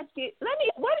let me ask you,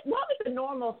 what was a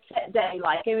normal set day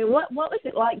like? I mean, what was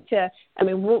it like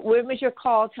when was your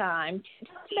call time?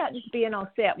 Tell us about just being on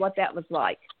set, what that was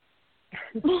like.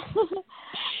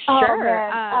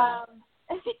 Sure.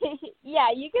 Yeah,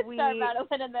 you can start,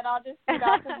 Madeline, and then I'll just feed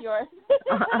off of yours.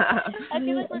 I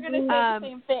feel like we're going to say the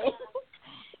same thing.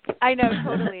 I know,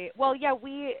 totally. Well, yeah,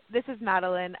 this is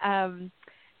Madeline. Miya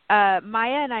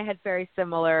and I had very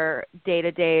similar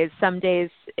day-to-days. Some days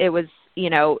it was,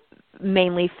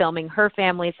 mainly filming her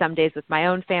family, some days with my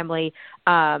own family,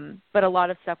 but a lot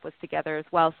of stuff was together as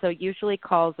well. So usually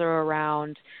calls are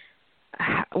around,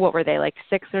 what were they, like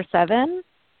 6 or 7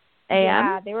 a.m.?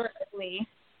 Yeah, they were early.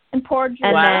 And poor Drew.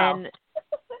 And then,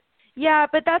 yeah,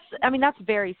 but that's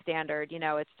very standard.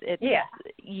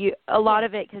 It's a lot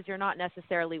of it, because you're not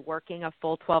necessarily working a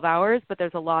full 12 hours, but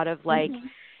there's a lot of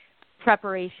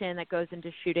preparation that goes into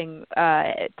shooting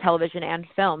television and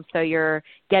film. So you're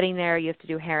getting there, you have to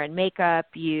do hair and makeup,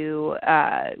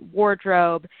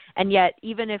 wardrobe, and yet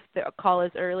even if the call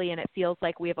is early and it feels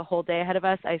like we have a whole day ahead of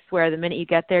us, I swear the minute you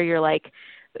get there, you're like,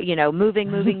 moving,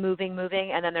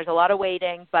 and then there's a lot of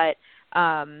waiting, but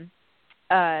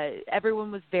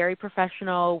everyone was very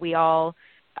professional. We all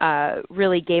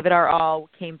really gave it our all,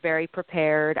 came very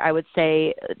prepared. I would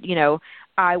say,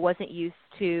 I wasn't used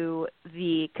to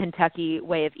the Kentucky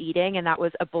way of eating, and that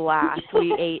was a blast.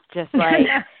 We ate just like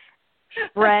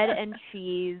bread and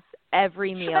cheese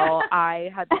every meal.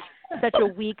 I had such a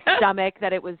weak stomach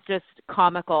that it was just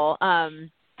comical.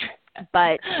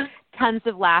 But tons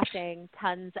of laughing,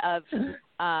 tons of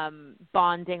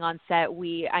bonding on set.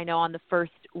 I know on the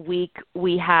first week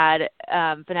we had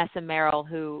Vanessa Merrill,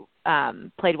 who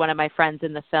played one of my friends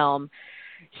in the film.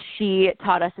 She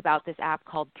taught us about this app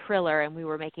called Triller, and we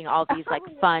were making all these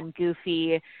fun,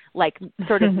 goofy,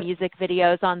 sort of music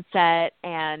videos on set.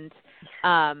 And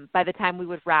by the time we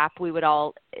would wrap, we would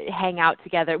all hang out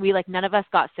together. We none of us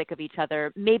got sick of each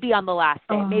other. Maybe on the last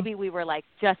day, maybe we were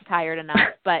just tired enough,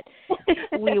 but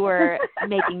we were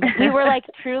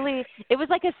truly, it was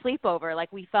like a sleepover.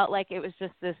 We felt like it was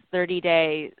just this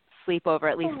 30-day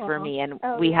sleepover, at least for me. And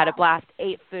we had a blast,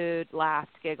 ate food,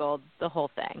 laughed, giggled, the whole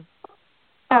thing.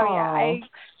 Oh,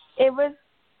 yeah. It was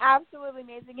absolutely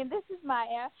amazing. And this is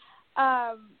Miya.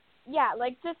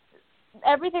 Just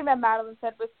everything that Madeline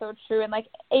said was so true. And, like,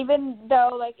 even though,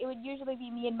 like, it would usually be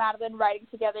me and Madeline writing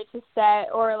together to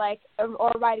set or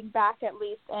writing back at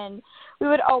least, and we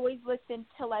would always listen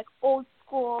to, like, old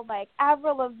school, like,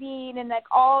 Avril Lavigne and, like,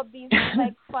 all of these,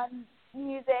 like, fun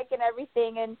music and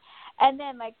everything. And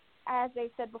then, like, as I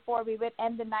said before, we would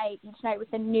end the night, each night,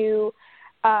 with a new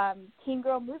teen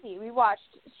girl movie. We watched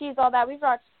She's All That. We've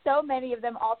watched so many of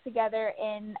them all together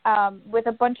in with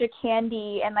a bunch of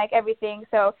candy and, like, everything.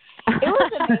 So it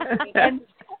was amazing.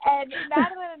 and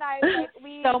Madeline and I, like,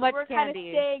 we so much were candy. Kind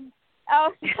of staying. Oh,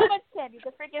 so much candy, the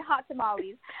freaking hot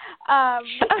tamales.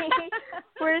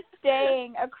 We're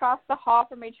staying across the hall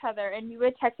from each other, and we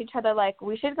would text each other, like,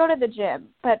 we should go to the gym,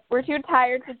 but we're too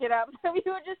tired to get up. So we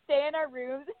would just stay in our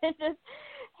rooms and just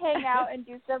hang out and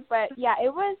do stuff. But, yeah,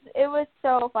 it was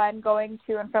so fun going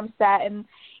to and from set. And,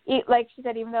 like she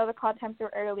said, even though the call times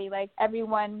were early, like,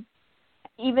 everyone,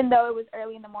 even though it was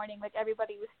early in the morning, like,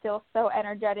 everybody was still so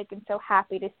energetic and so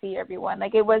happy to see everyone.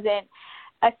 Like, it wasn't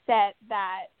a set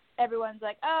that everyone's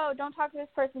like, oh, don't talk to this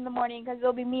person in the morning because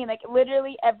they'll be mean. Like,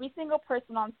 literally every single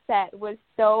person on set was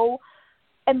so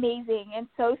amazing and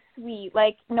so sweet.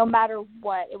 Like, no matter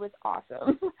what, it was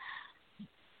awesome.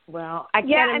 Well, I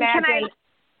can't imagine.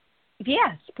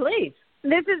 Yes, please.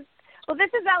 This is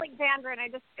Alexandra, and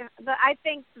I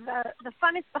think the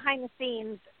funnest behind the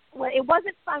scenes. Well, it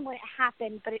wasn't fun when it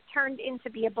happened, but it turned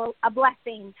into be a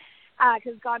blessing.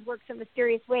 Because God works in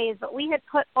mysterious ways. But we had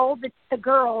put all the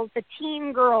girls, the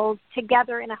teen girls,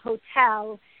 together in a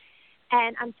hotel.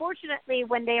 And unfortunately,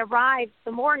 when they arrived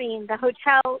the morning, the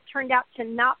hotel turned out to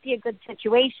not be a good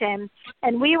situation.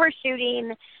 And we were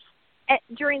shooting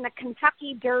during the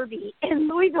Kentucky Derby in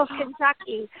Louisville,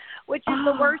 Kentucky, which is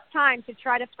the worst time to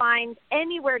try to find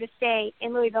anywhere to stay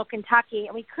in Louisville, Kentucky.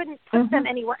 And we couldn't put them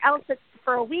anywhere else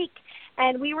for a week.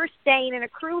 And we were staying in a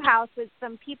crew house with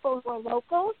some people who were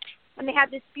locals. And they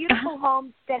had this beautiful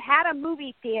home that had a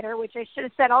movie theater, which I should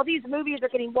have said all these movies are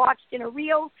getting watched in a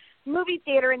real movie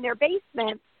theater in their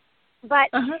basement. But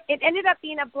it ended up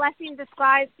being a blessing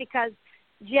disguised because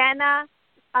Jenna,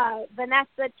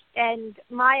 Vanessa, and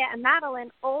Miya and Madeline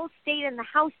all stayed in the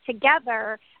house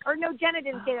together. Or no, Jenna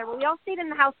didn't stay there, but we all stayed in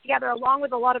the house together along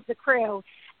with a lot of the crew.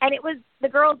 And it was, the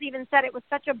girls even said it was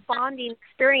such a bonding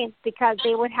experience because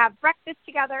they would have breakfast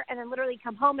together and then literally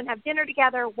come home and have dinner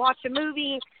together, watch a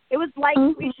movie. It was like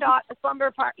we shot a slumber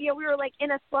party. We were like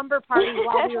in a slumber party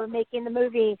while we were making the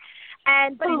movie.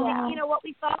 But what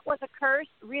we thought was a curse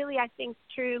really, I think,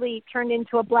 truly turned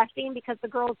into a blessing because the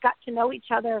girls got to know each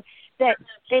other that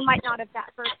they might not have that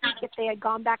first week if they had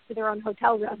gone back to their own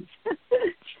hotel rooms.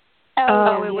 It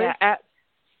was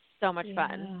so much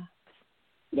fun.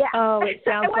 Yeah. Oh, it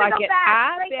sounds like it.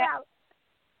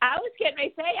 I was getting ready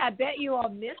to say, I bet you all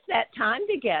missed that time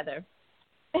together.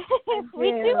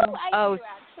 We do. I do,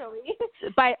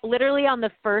 actually. Literally on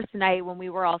the first night when we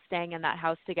were all staying in that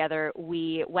house together,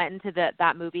 we went into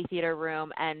that movie theater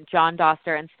room, and John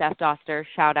Doster and Steph Doster,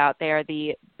 shout out, they are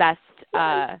the best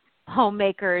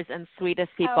homemakers and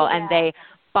sweetest people, and they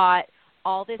bought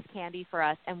all this candy for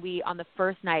us. And we, on the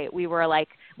first night, we were like,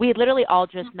 we had literally all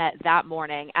just met that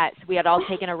morning. We had all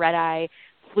taken a red eye,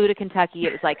 flew to Kentucky.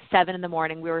 It was like 7 in the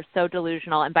morning. We were so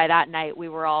delusional. And by that night, we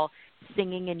were all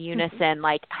singing in unison,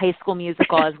 like High School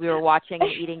Musical, as we were watching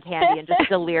and eating candy and just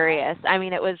delirious. I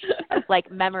mean, it was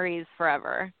like memories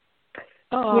forever.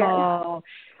 Oh, yeah.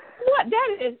 What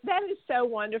that is so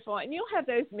wonderful, and you'll have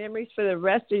those memories for the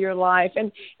rest of your life.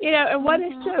 And and what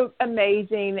is so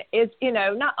amazing is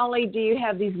not only do you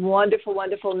have these wonderful,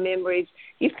 wonderful memories,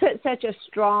 you've put such a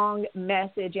strong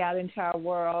message out into our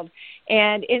world,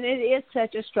 and it is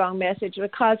such a strong message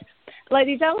because,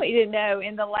 ladies, I want you to know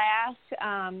in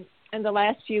the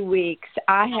last few weeks,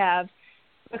 I have,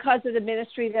 because of the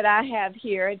ministry that I have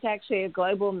here, it's actually a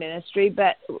global ministry,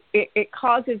 but it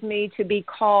causes me to be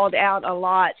called out a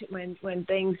lot when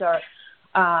things are,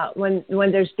 when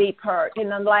there's deep hurt. In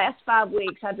the last 5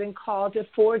 weeks, I've been called to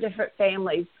 4 different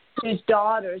families whose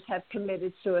daughters have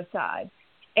committed suicide.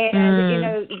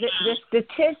 And, the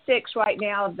statistics right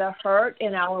now of the hurt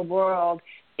in our world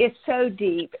is so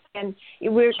deep. And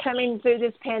we're coming through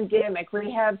this pandemic. We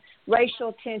have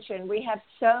racial tension. We have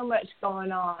so much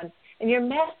going on. And your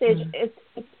message is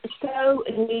so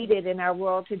needed in our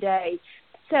world today.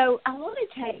 So I want to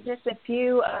take just a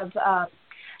few of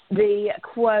the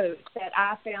quotes that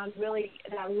I found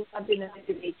that I loved in the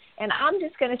movie. And I'm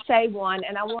just going to say one,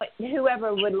 and I want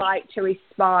whoever would like to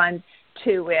respond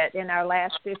to it in our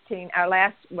last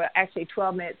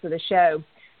 12 minutes of the show.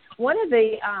 One of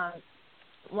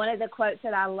the quotes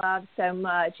that I love so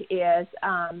much is,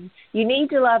 you need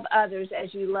to love others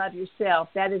as you love yourself.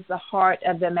 That is the heart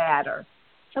of the matter.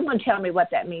 Someone tell me what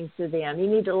that means to them. You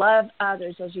need to love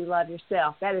others as you love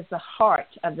yourself. That is the heart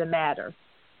of the matter.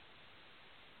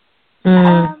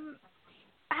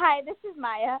 Hi, this is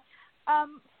Miya.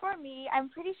 For me, I'm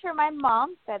pretty sure my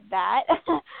mom said that.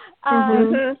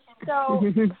 So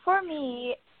for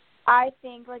me, I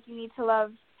think like you need to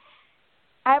love.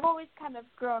 I've always kind of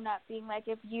grown up being like,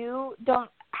 if you don't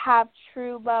have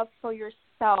true love for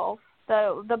yourself,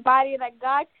 the body that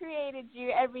God created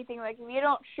you, everything, like if you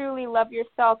don't truly love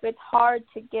yourself, it's hard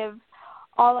to give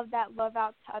all of that love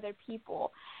out to other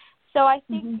people. So I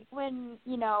think when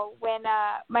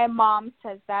my mom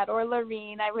says that, or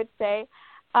Lorene, I would say,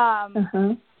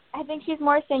 I think she's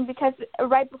more saying because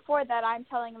right before that I'm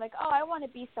telling like, oh, I want to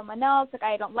be someone else. Like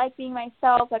I don't like being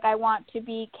myself. Like I want to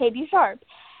be KB Sharp.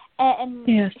 And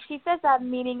yes. She says that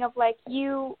meaning of like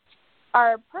you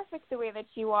are perfect the way that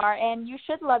you are, and you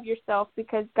should love yourself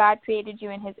because God created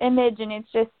you in His image. And it's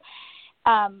just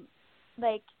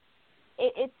like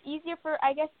it's easier for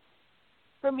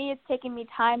me. It's taken me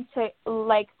time to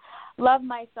like love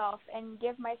myself and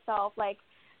give myself like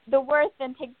the worth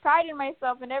and take pride in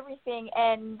myself and everything.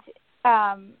 And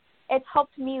it's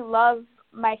helped me love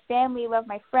my family, love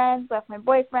my friends, love my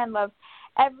boyfriend, love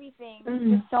everything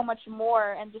just so much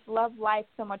more, and just love life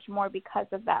so much more because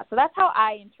of that. So that's how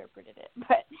I interpreted it.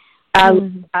 But I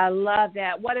love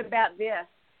that. What about this?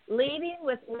 Leading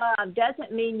with love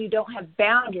doesn't mean you don't have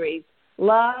boundaries.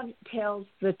 Love tells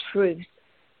the truth.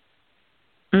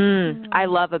 I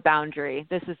love a boundary.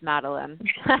 This is Madeline.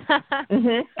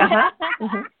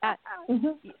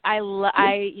 I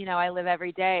live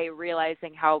every day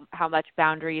realizing how much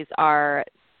boundaries are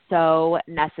so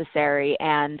necessary,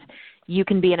 and you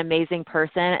can be an amazing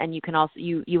person, and you can also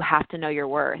you have to know your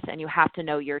worth, and you have to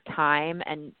know your time,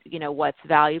 and what's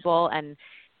valuable. And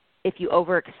if you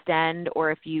overextend,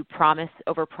 or if you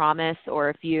overpromise, or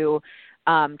if you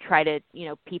try to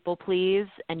people please,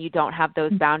 and you don't have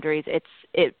those boundaries,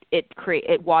 it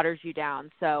waters you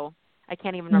down. So I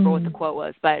can't even remember what the quote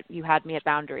was, but you had me at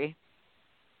boundary.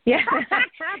 Yeah.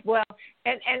 Well,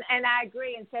 and I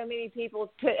agree, and so many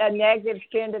people put a negative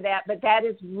spin to that, but that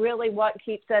is really what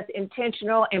keeps us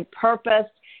intentional and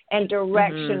purposed and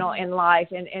directional in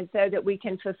life, and so that we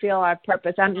can fulfill our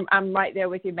purpose. I'm right there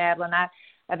with you, Madeline.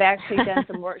 I've actually done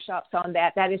some workshops on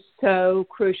that. That is so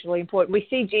crucially important. We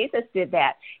see Jesus did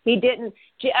that. He didn't.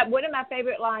 One of my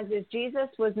favorite lines is Jesus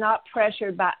was not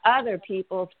pressured by other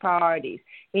people's priorities.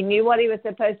 He knew what he was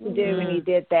supposed to do, and he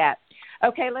did that.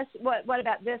 Okay, what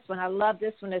about this one? I love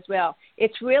this one as well.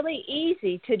 It's really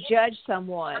easy to judge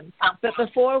someone, but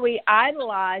before we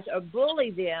idolize or bully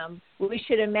them, we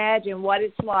should imagine what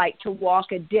it's like to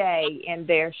walk a day in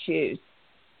their shoes.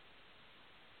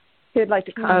 Who'd like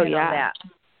to comment on that?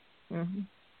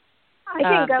 I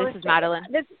can go. This is Madeline.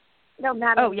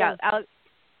 Madeline. Oh, yeah.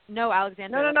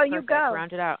 Alexandra. No, you go.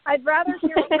 Round it out. I'd rather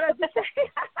hear what you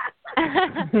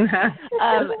say.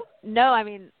 No, I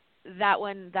mean, that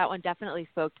one definitely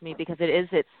spoke to me, because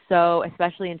it's so,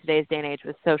 especially in today's day and age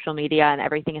with social media and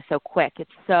everything is so quick.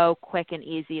 It's so quick and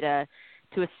easy to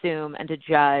assume and to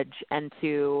judge and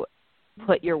to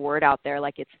put your word out there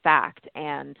like it's fact.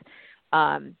 And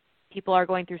people are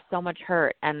going through so much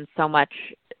hurt and so much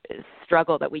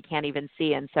struggle that we can't even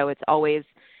see. And so it's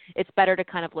better to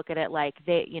kind of look at it like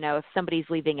if somebody's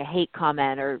leaving a hate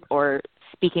comment or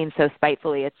speaking so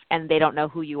spitefully, and they don't know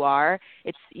who you are,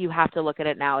 you have to look at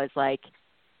it now as like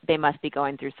they must be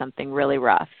going through something really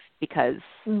rough, because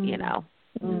we don't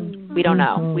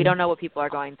know. We don't know what people are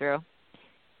going through.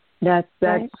 That's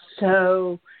right.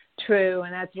 So true,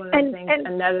 and that's one of the things.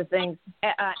 Another thing,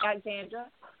 Alexandra.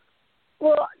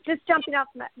 Well, just jumping off,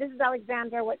 this is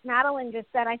Alexandra, what Madeline just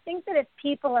said. I think that if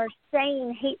people are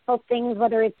saying hateful things,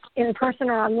 whether it's in person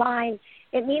or online,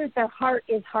 it means their heart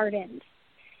is hardened.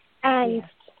 And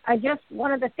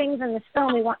one of the things in this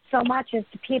film we want so much is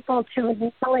to people to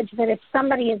acknowledge that if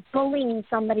somebody is bullying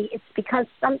somebody, it's because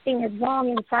something is wrong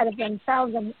inside of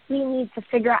themselves, and we need to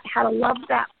figure out how to love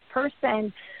that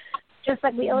person, just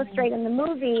like we illustrate in the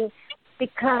movie,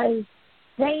 because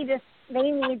they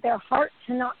need their heart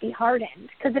to not be hardened.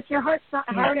 Because if your heart's not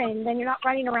hardened, then you're not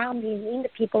running around being mean to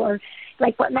people, or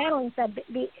like what Madeline said,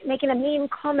 making a mean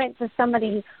comment to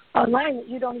somebody online that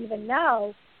you don't even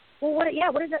know. Well, what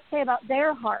does that say about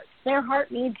their heart? Their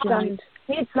heart needs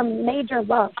some major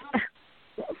love.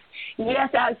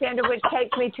 Yes, Alexandra, which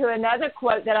takes me to another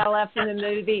quote that I love from the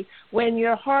movie. When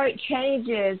your heart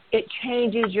changes, it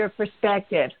changes your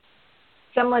perspective.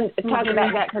 Someone talk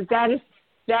about that, because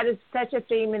that is such a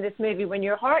theme in this movie. When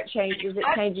your heart changes, it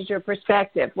changes your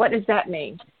perspective. What does that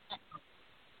mean?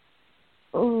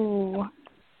 This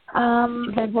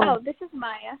is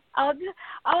Miya.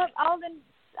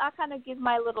 I'll kind of give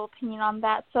my little opinion on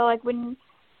that. So, like, when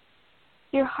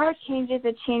your heart changes,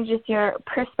 it changes your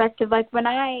perspective. Like, when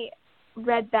I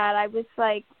read that, I was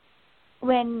like,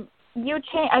 when you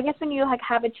change, I guess when you, like,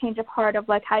 have a change of heart of,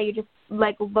 like, how you just,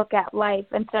 like, look at life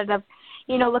instead of,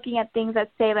 you know, looking at things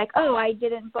that say, like, oh, I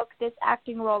didn't book this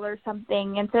acting role or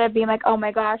something, instead of being like, oh,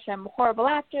 my gosh, I'm a horrible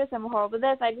actress, I'm horrible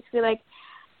this, I just feel like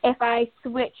if I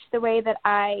switch the way that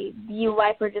I view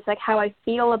life or just, like, how I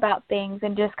feel about things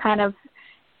and just kind of,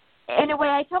 in a way,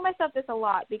 I tell myself this a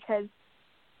lot because,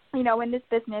 you know, in this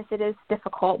business it is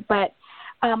difficult, but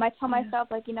I tell myself,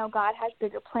 like, you know, God has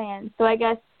bigger plans. So I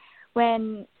guess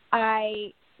when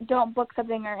I don't book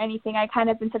something or anything, I kind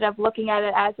of, instead of looking at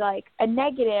it as, like, a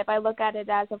negative, I look at it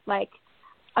as of, like,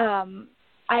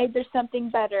 there's something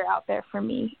better out there for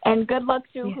me. And good luck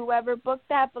to whoever booked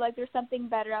that, but, like, there's something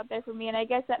better out there for me. And I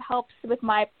guess that helps with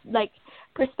my, like,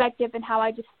 perspective and how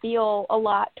I just feel a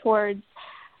lot towards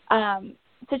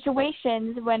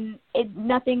situations when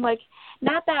nothing, like,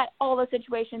 not that all the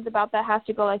situations about that has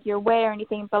to go, like, your way or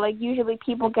anything, but, like, usually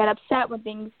people get upset when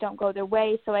things don't go their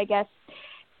way. So I guess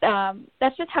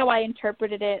that's just how I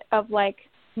interpreted it, of, like,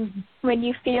 when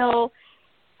you feel,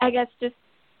 I guess, just,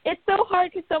 it's so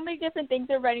hard because so many different things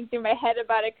are running through my head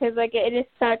about it because, like, it is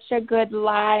such a good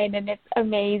line and it's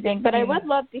amazing. But I would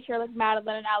love to hear, like,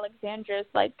 Madeline and Alexandra's,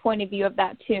 like, point of view of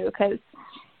that too, because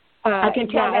I can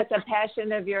tell that's a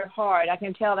passion of your heart. I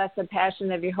can tell that's a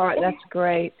passion of your heart. That's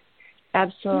great.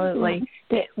 Absolutely.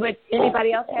 Would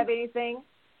anybody else have anything?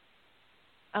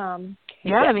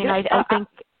 Yeah, I mean, I think.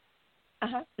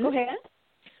 Go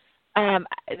ahead.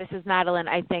 This is Madeline.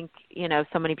 I think, you know,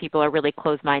 so many people are really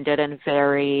closed-minded and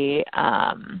very,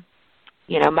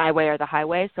 you know, my way or the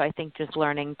highway. So I think just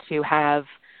learning to have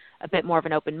a bit more of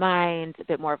an open mind, a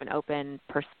bit more of an open,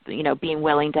 you know, being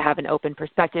willing to have an open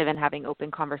perspective and having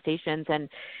open conversations. And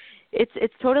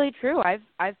it's totally true.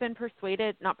 I've been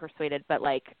not persuaded, but,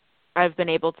 like, I've been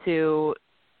able to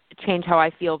change how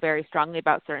I feel very strongly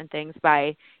about certain things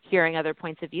by hearing other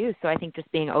points of view. So I think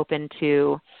just being open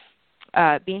to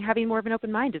having more of an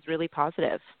open mind is really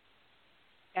positive.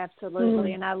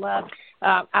 Absolutely, and I love.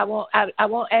 I won't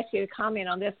ask you to comment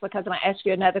on this because I'm going to ask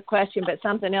you another question. But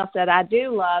something else that I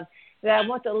do love that I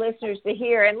want the listeners to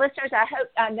hear, and listeners,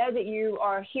 I know that you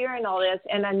are hearing all this,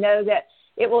 and I know that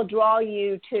it will draw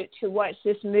you to watch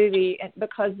this movie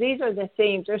because these are the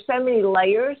themes. There's so many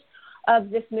layers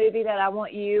of this movie that I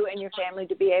want you and your family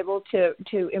to be able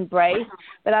to embrace.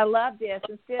 But I love this,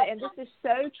 and this is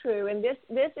so true, and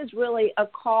this is really a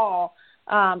call.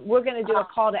 We're going to do a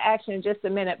call to action in just a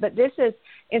minute, but this is,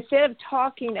 instead of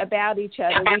talking about each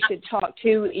other, we should talk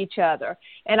to each other.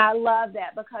 And I love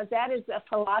that because that is a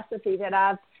philosophy that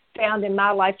I've found in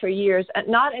my life for years.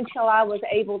 Not until I was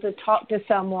able to talk to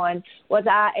someone was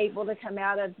I able to come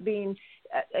out of being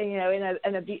in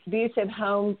an abusive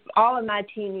home all of my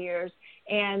teen years,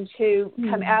 and to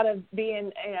come out of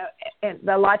being, in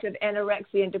the life of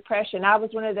anorexia and depression. I was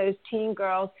one of those teen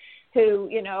girls who,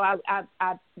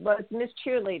 I was Miss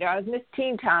Cheerleader, I was Miss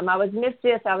Teen Time, I was Miss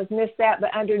this, I was Miss that,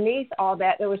 but underneath all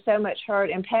that, there was so much hurt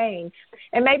and pain.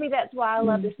 And maybe that's why I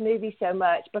love this movie so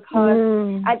much,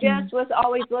 because I just was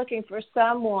always looking for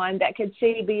someone that could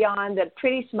see beyond the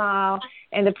pretty smile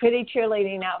and the pretty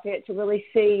cheerleading outfit to really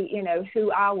see,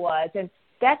 who I was. And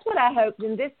that's what I hoped,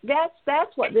 and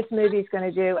that's what this movie is going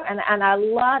to do, and I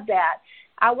love that.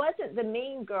 I wasn't the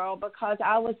mean girl because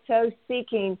I was so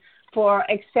seeking for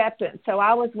acceptance. So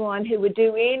I was one who would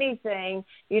do anything,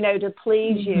 to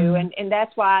please you. And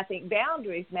that's why I think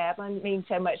boundaries, Madeline, mean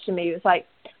so much to me. It's like,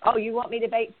 oh, you want me to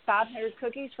bake 500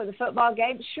 cookies for the football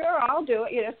game? Sure, I'll do it.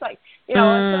 It's like,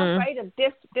 I'm so afraid of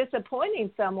disappointing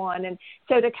someone. And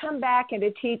so to come back and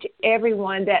to teach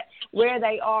everyone that where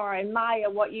they are, and Miya,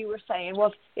 what you were saying,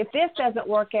 well, if this doesn't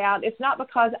work out, it's not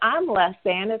because I'm less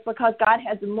than, it's because God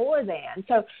has more than.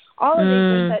 So all of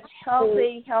these are such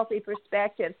healthy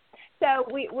perspectives. So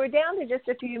we're down to just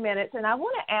a few minutes, and I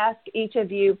want to ask each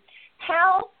of you,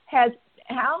 how has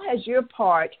your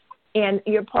part in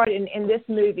this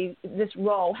movie, this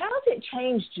role, how has it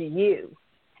changed you?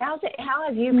 How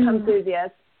have you come through this,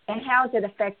 and how has it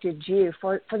affected you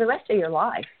for the rest of your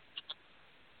life?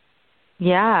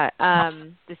 Yeah,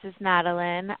 this is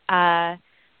Madeline.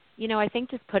 I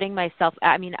think just putting myself,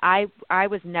 I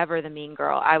was never the mean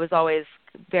girl. I was always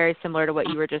very similar to what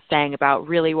you were just saying about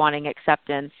really wanting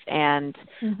acceptance and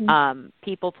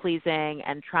people pleasing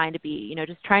and trying to be,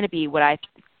 just trying to be what I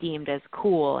deemed as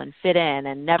cool and fit in,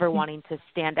 and never wanting to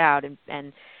stand out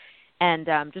and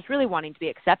just really wanting to be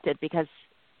accepted, because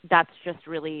that's just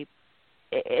really,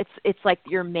 it's like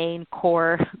your main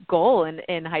core goal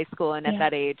in high school and at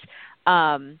that age.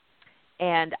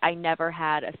 and I never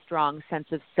had a strong sense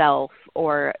of self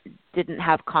or didn't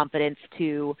have confidence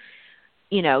to,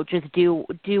 you know, just do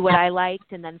what I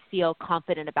liked and then feel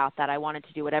confident about that. I wanted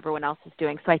to do what everyone else was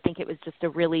doing. So I think it was just a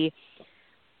really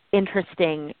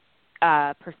interesting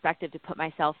perspective to put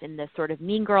myself in this sort of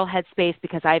mean girl headspace,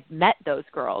 because I've met those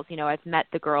girls. You know, I've met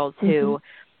the girls who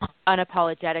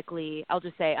unapologetically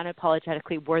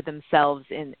were themselves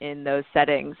in those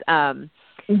settings. And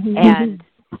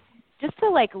just to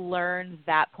like learn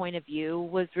that point of view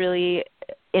was really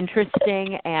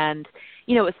interesting. And,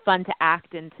 you know, it was fun to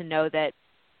act and to know that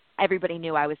everybody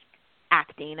knew I was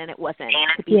acting and it wasn't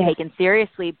to be taken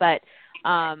seriously. But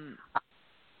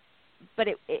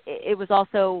it was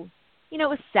also, you know, it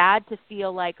was sad to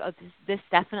feel like, oh, this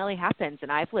definitely happens,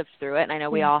 and I've lived through it, and I know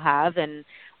we all have, and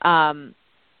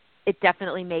it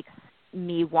definitely makes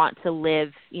me want to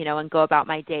live, you know, and go about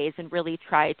my days and really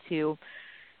try to,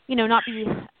 you know, not be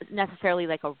necessarily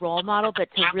like a role model, but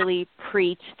to really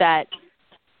preach that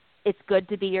it's good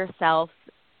to be yourself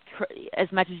as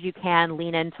much as you can.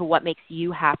 Lean into what makes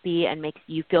you happy and makes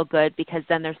you feel good, because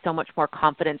then there's so much more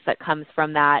confidence that comes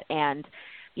from that. And,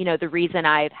 you know, the reason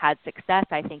I've had success,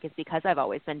 I think, is because I've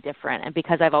always been different and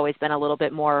because I've always been a little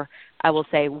bit more, I will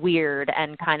say, weird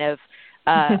and kind of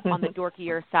on the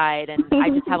dorkier side. And I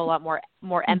just have a lot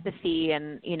more empathy,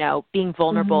 and, you know, being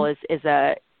vulnerable is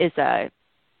a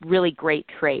really great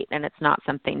trait, and it's not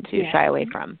something to shy away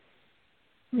from.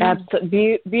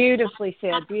 Absolutely. Beautifully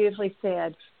said. Beautifully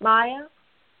said. Maya,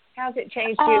 how's it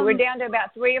changed you? We're down to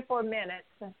about 3 or 4 minutes.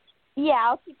 Yeah,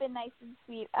 I'll keep it nice and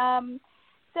sweet.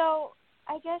 So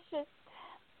I guess just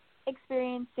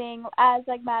experiencing, as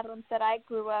like Madeline said, I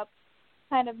grew up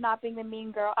kind of not being the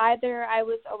mean girl either. I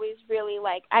was always really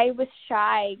I was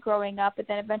shy growing up, but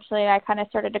then eventually I kind of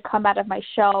started to come out of my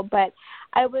shell. But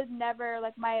I was never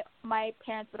my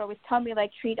parents would always tell me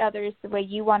treat others the way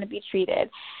you want to be treated.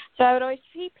 So I would always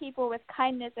treat people with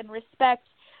kindness and respect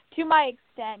to my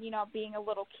extent, you know, being a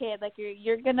little kid.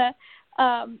 You're gonna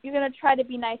try to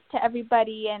be nice to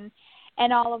everybody and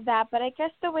all of that. But I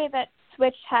guess the way that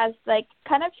Switch has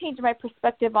kind of changed my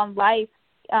perspective on life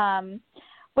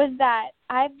was that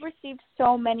I've received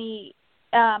so many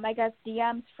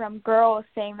DMs from girls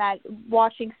saying that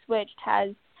watching Switched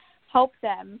has helped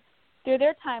them through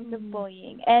their times of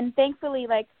bullying. And thankfully,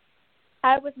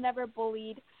 I was never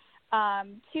bullied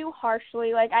too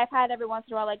harshly. I've had every once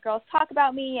in a while girls talk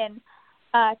about me and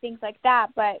things like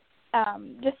that, but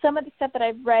just some of the stuff that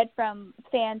I've read from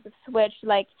fans of Switch,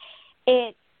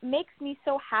 it makes me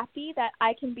so happy that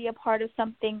I can be a part of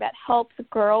something that helps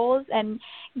girls and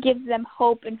gives them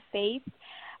hope and faith.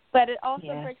 But it also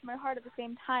breaks my heart at the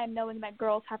same time, knowing that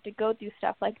girls have to go through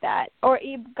stuff like that, or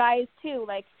even guys too.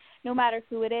 No matter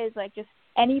who it is, just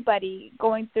anybody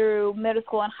going through middle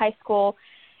school and high school,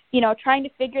 you know, trying to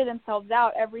figure themselves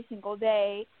out every single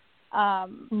day,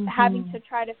 having to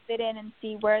try to fit in and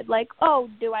see where, oh,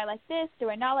 do I like this? Do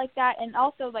I not like that? And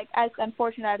also, as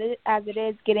unfortunate as it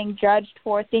is, getting judged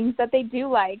for things that they do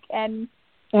like. And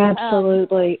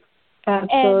absolutely. Yeah.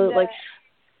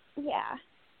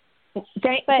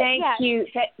 Thank you.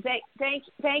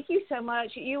 Thank you so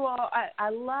much. You all, I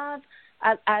love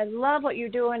what you're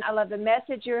doing. I love the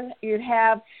message you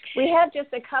have. We have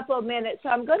just a couple of minutes, so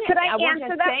I'm going to. Could I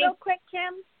answer that real quick,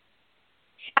 Kim?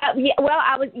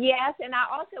 Yes, and I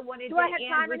also wanted to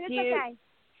end with you. Okay.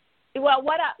 Well,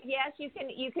 yes, you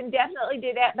can definitely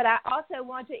do that, but I also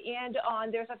want to end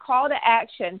on, there's a call to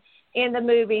action in the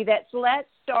movie that's let's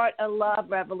start a love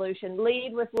revolution,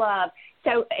 lead with love.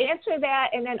 So answer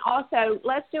that, and then also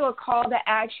let's do a call to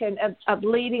action of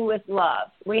leading with love.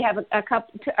 We have a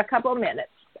couple of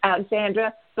minutes.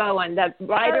 Alexandra Bowen, the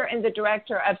writer and the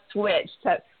director of Switch.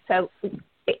 So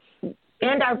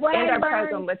end our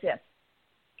program with this.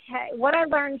 Okay. What I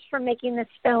learned from making this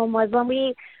film was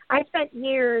I spent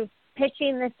years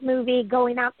pitching this movie,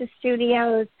 going out to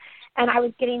studios, and I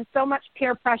was getting so much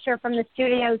peer pressure from the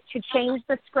studios to change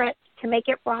the script, to make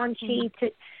it raunchy,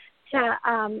 to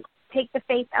take the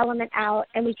faith element out,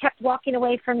 and we kept walking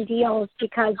away from deals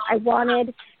because I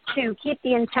wanted to keep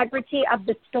the integrity of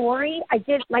the story. I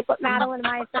did, like what Madeline and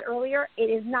Maya said earlier, it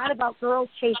is not about girls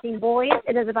chasing boys.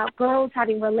 It is about girls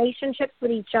having relationships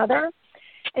with each other.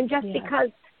 And just because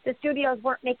the studios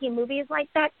weren't making movies like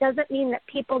that doesn't mean that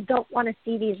people don't want to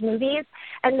see these movies.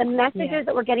 And the messages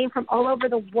that we're getting from all over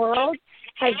the world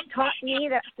has taught me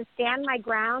that to stand my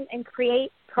ground and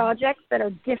create projects that are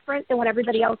different than what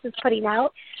everybody else is putting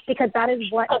out, because that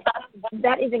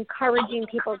is encouraging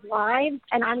people's lives.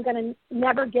 And I'm going to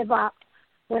never give up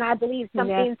when I believe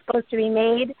something's supposed to be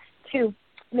made, to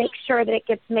make sure that it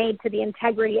gets made to the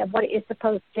integrity of what it is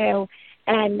supposed to.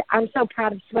 And I'm so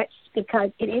proud of Switch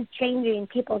because it is changing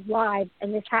people's lives,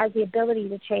 and this has the ability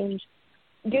to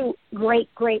do great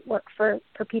work for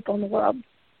people in the world.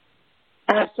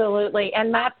 Absolutely.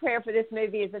 And my prayer for this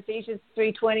movie is Ephesians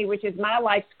 3:20, which is my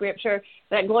life scripture,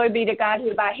 that glory be to God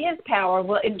who by his power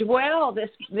will indwell this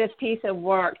piece of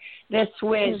work, this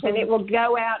Switch, and it will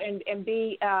go out and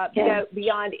be go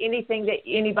beyond anything that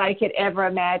anybody could ever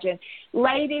imagine.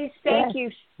 Ladies, thank you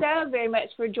so very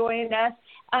much for joining us.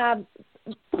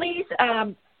 Please,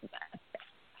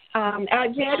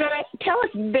 Alexandra, tell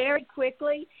us very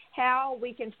quickly how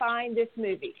we can find this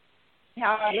movie,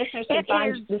 how our listeners can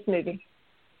find this movie.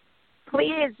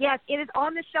 Please, yes. It is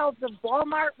on the shelves of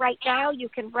Walmart right now. You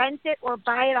can rent it or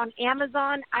buy it on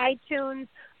Amazon, iTunes,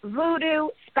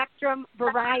 Vudu, Spectrum,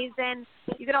 Verizon.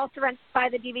 You can also buy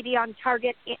the DVD on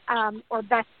Target or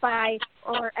Best Buy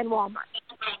and Walmart.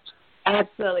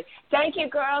 Absolutely. Thank you,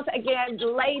 girls. Again,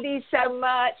 ladies, so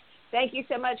much. Thank you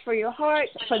so much for your heart,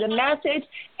 for the message.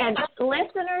 And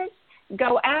listeners,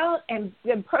 go out and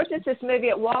purchase this movie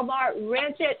at Walmart,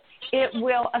 rent it. It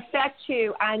will affect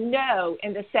you, I know,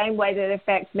 in the same way that it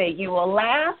affects me. You will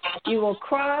laugh, you will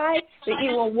cry, but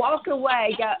you will walk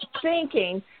away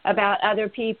thinking about other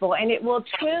people, and it will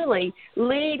truly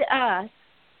lead us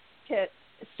to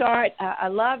start a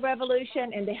love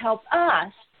revolution and to help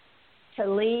us to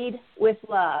lead with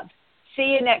love.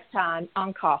 See you next time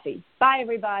on Coffee. Bye,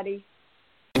 everybody.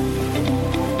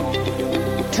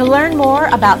 To learn more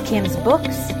about Kim's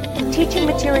books, teaching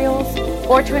materials,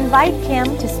 or to invite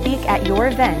Kim to speak at your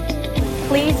event,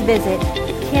 please visit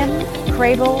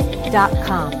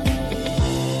kimcrable.com.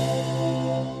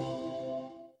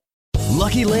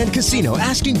 Lucky Land Casino,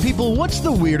 asking people, what's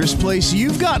the weirdest place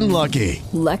you've gotten lucky?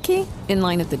 Lucky? In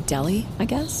line at the deli, I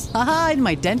guess? Aha, in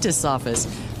my dentist's office.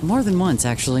 More than once,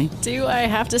 actually. Do I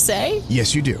have to say?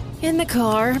 Yes, you do. In the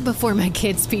car before my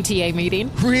kids' PTA meeting.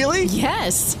 Really?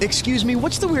 Yes. Excuse me,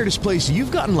 what's the weirdest place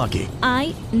you've gotten lucky?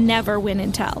 I never win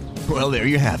and tell. Well, there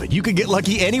you have it. You can get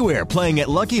lucky anywhere, playing at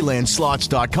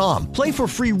LuckyLandSlots.com. Play for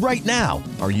free right now.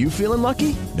 Are you feeling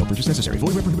lucky? No purchase necessary.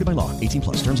 Void where prohibited by law.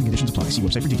 18+. Terms and conditions apply. See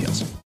website for details.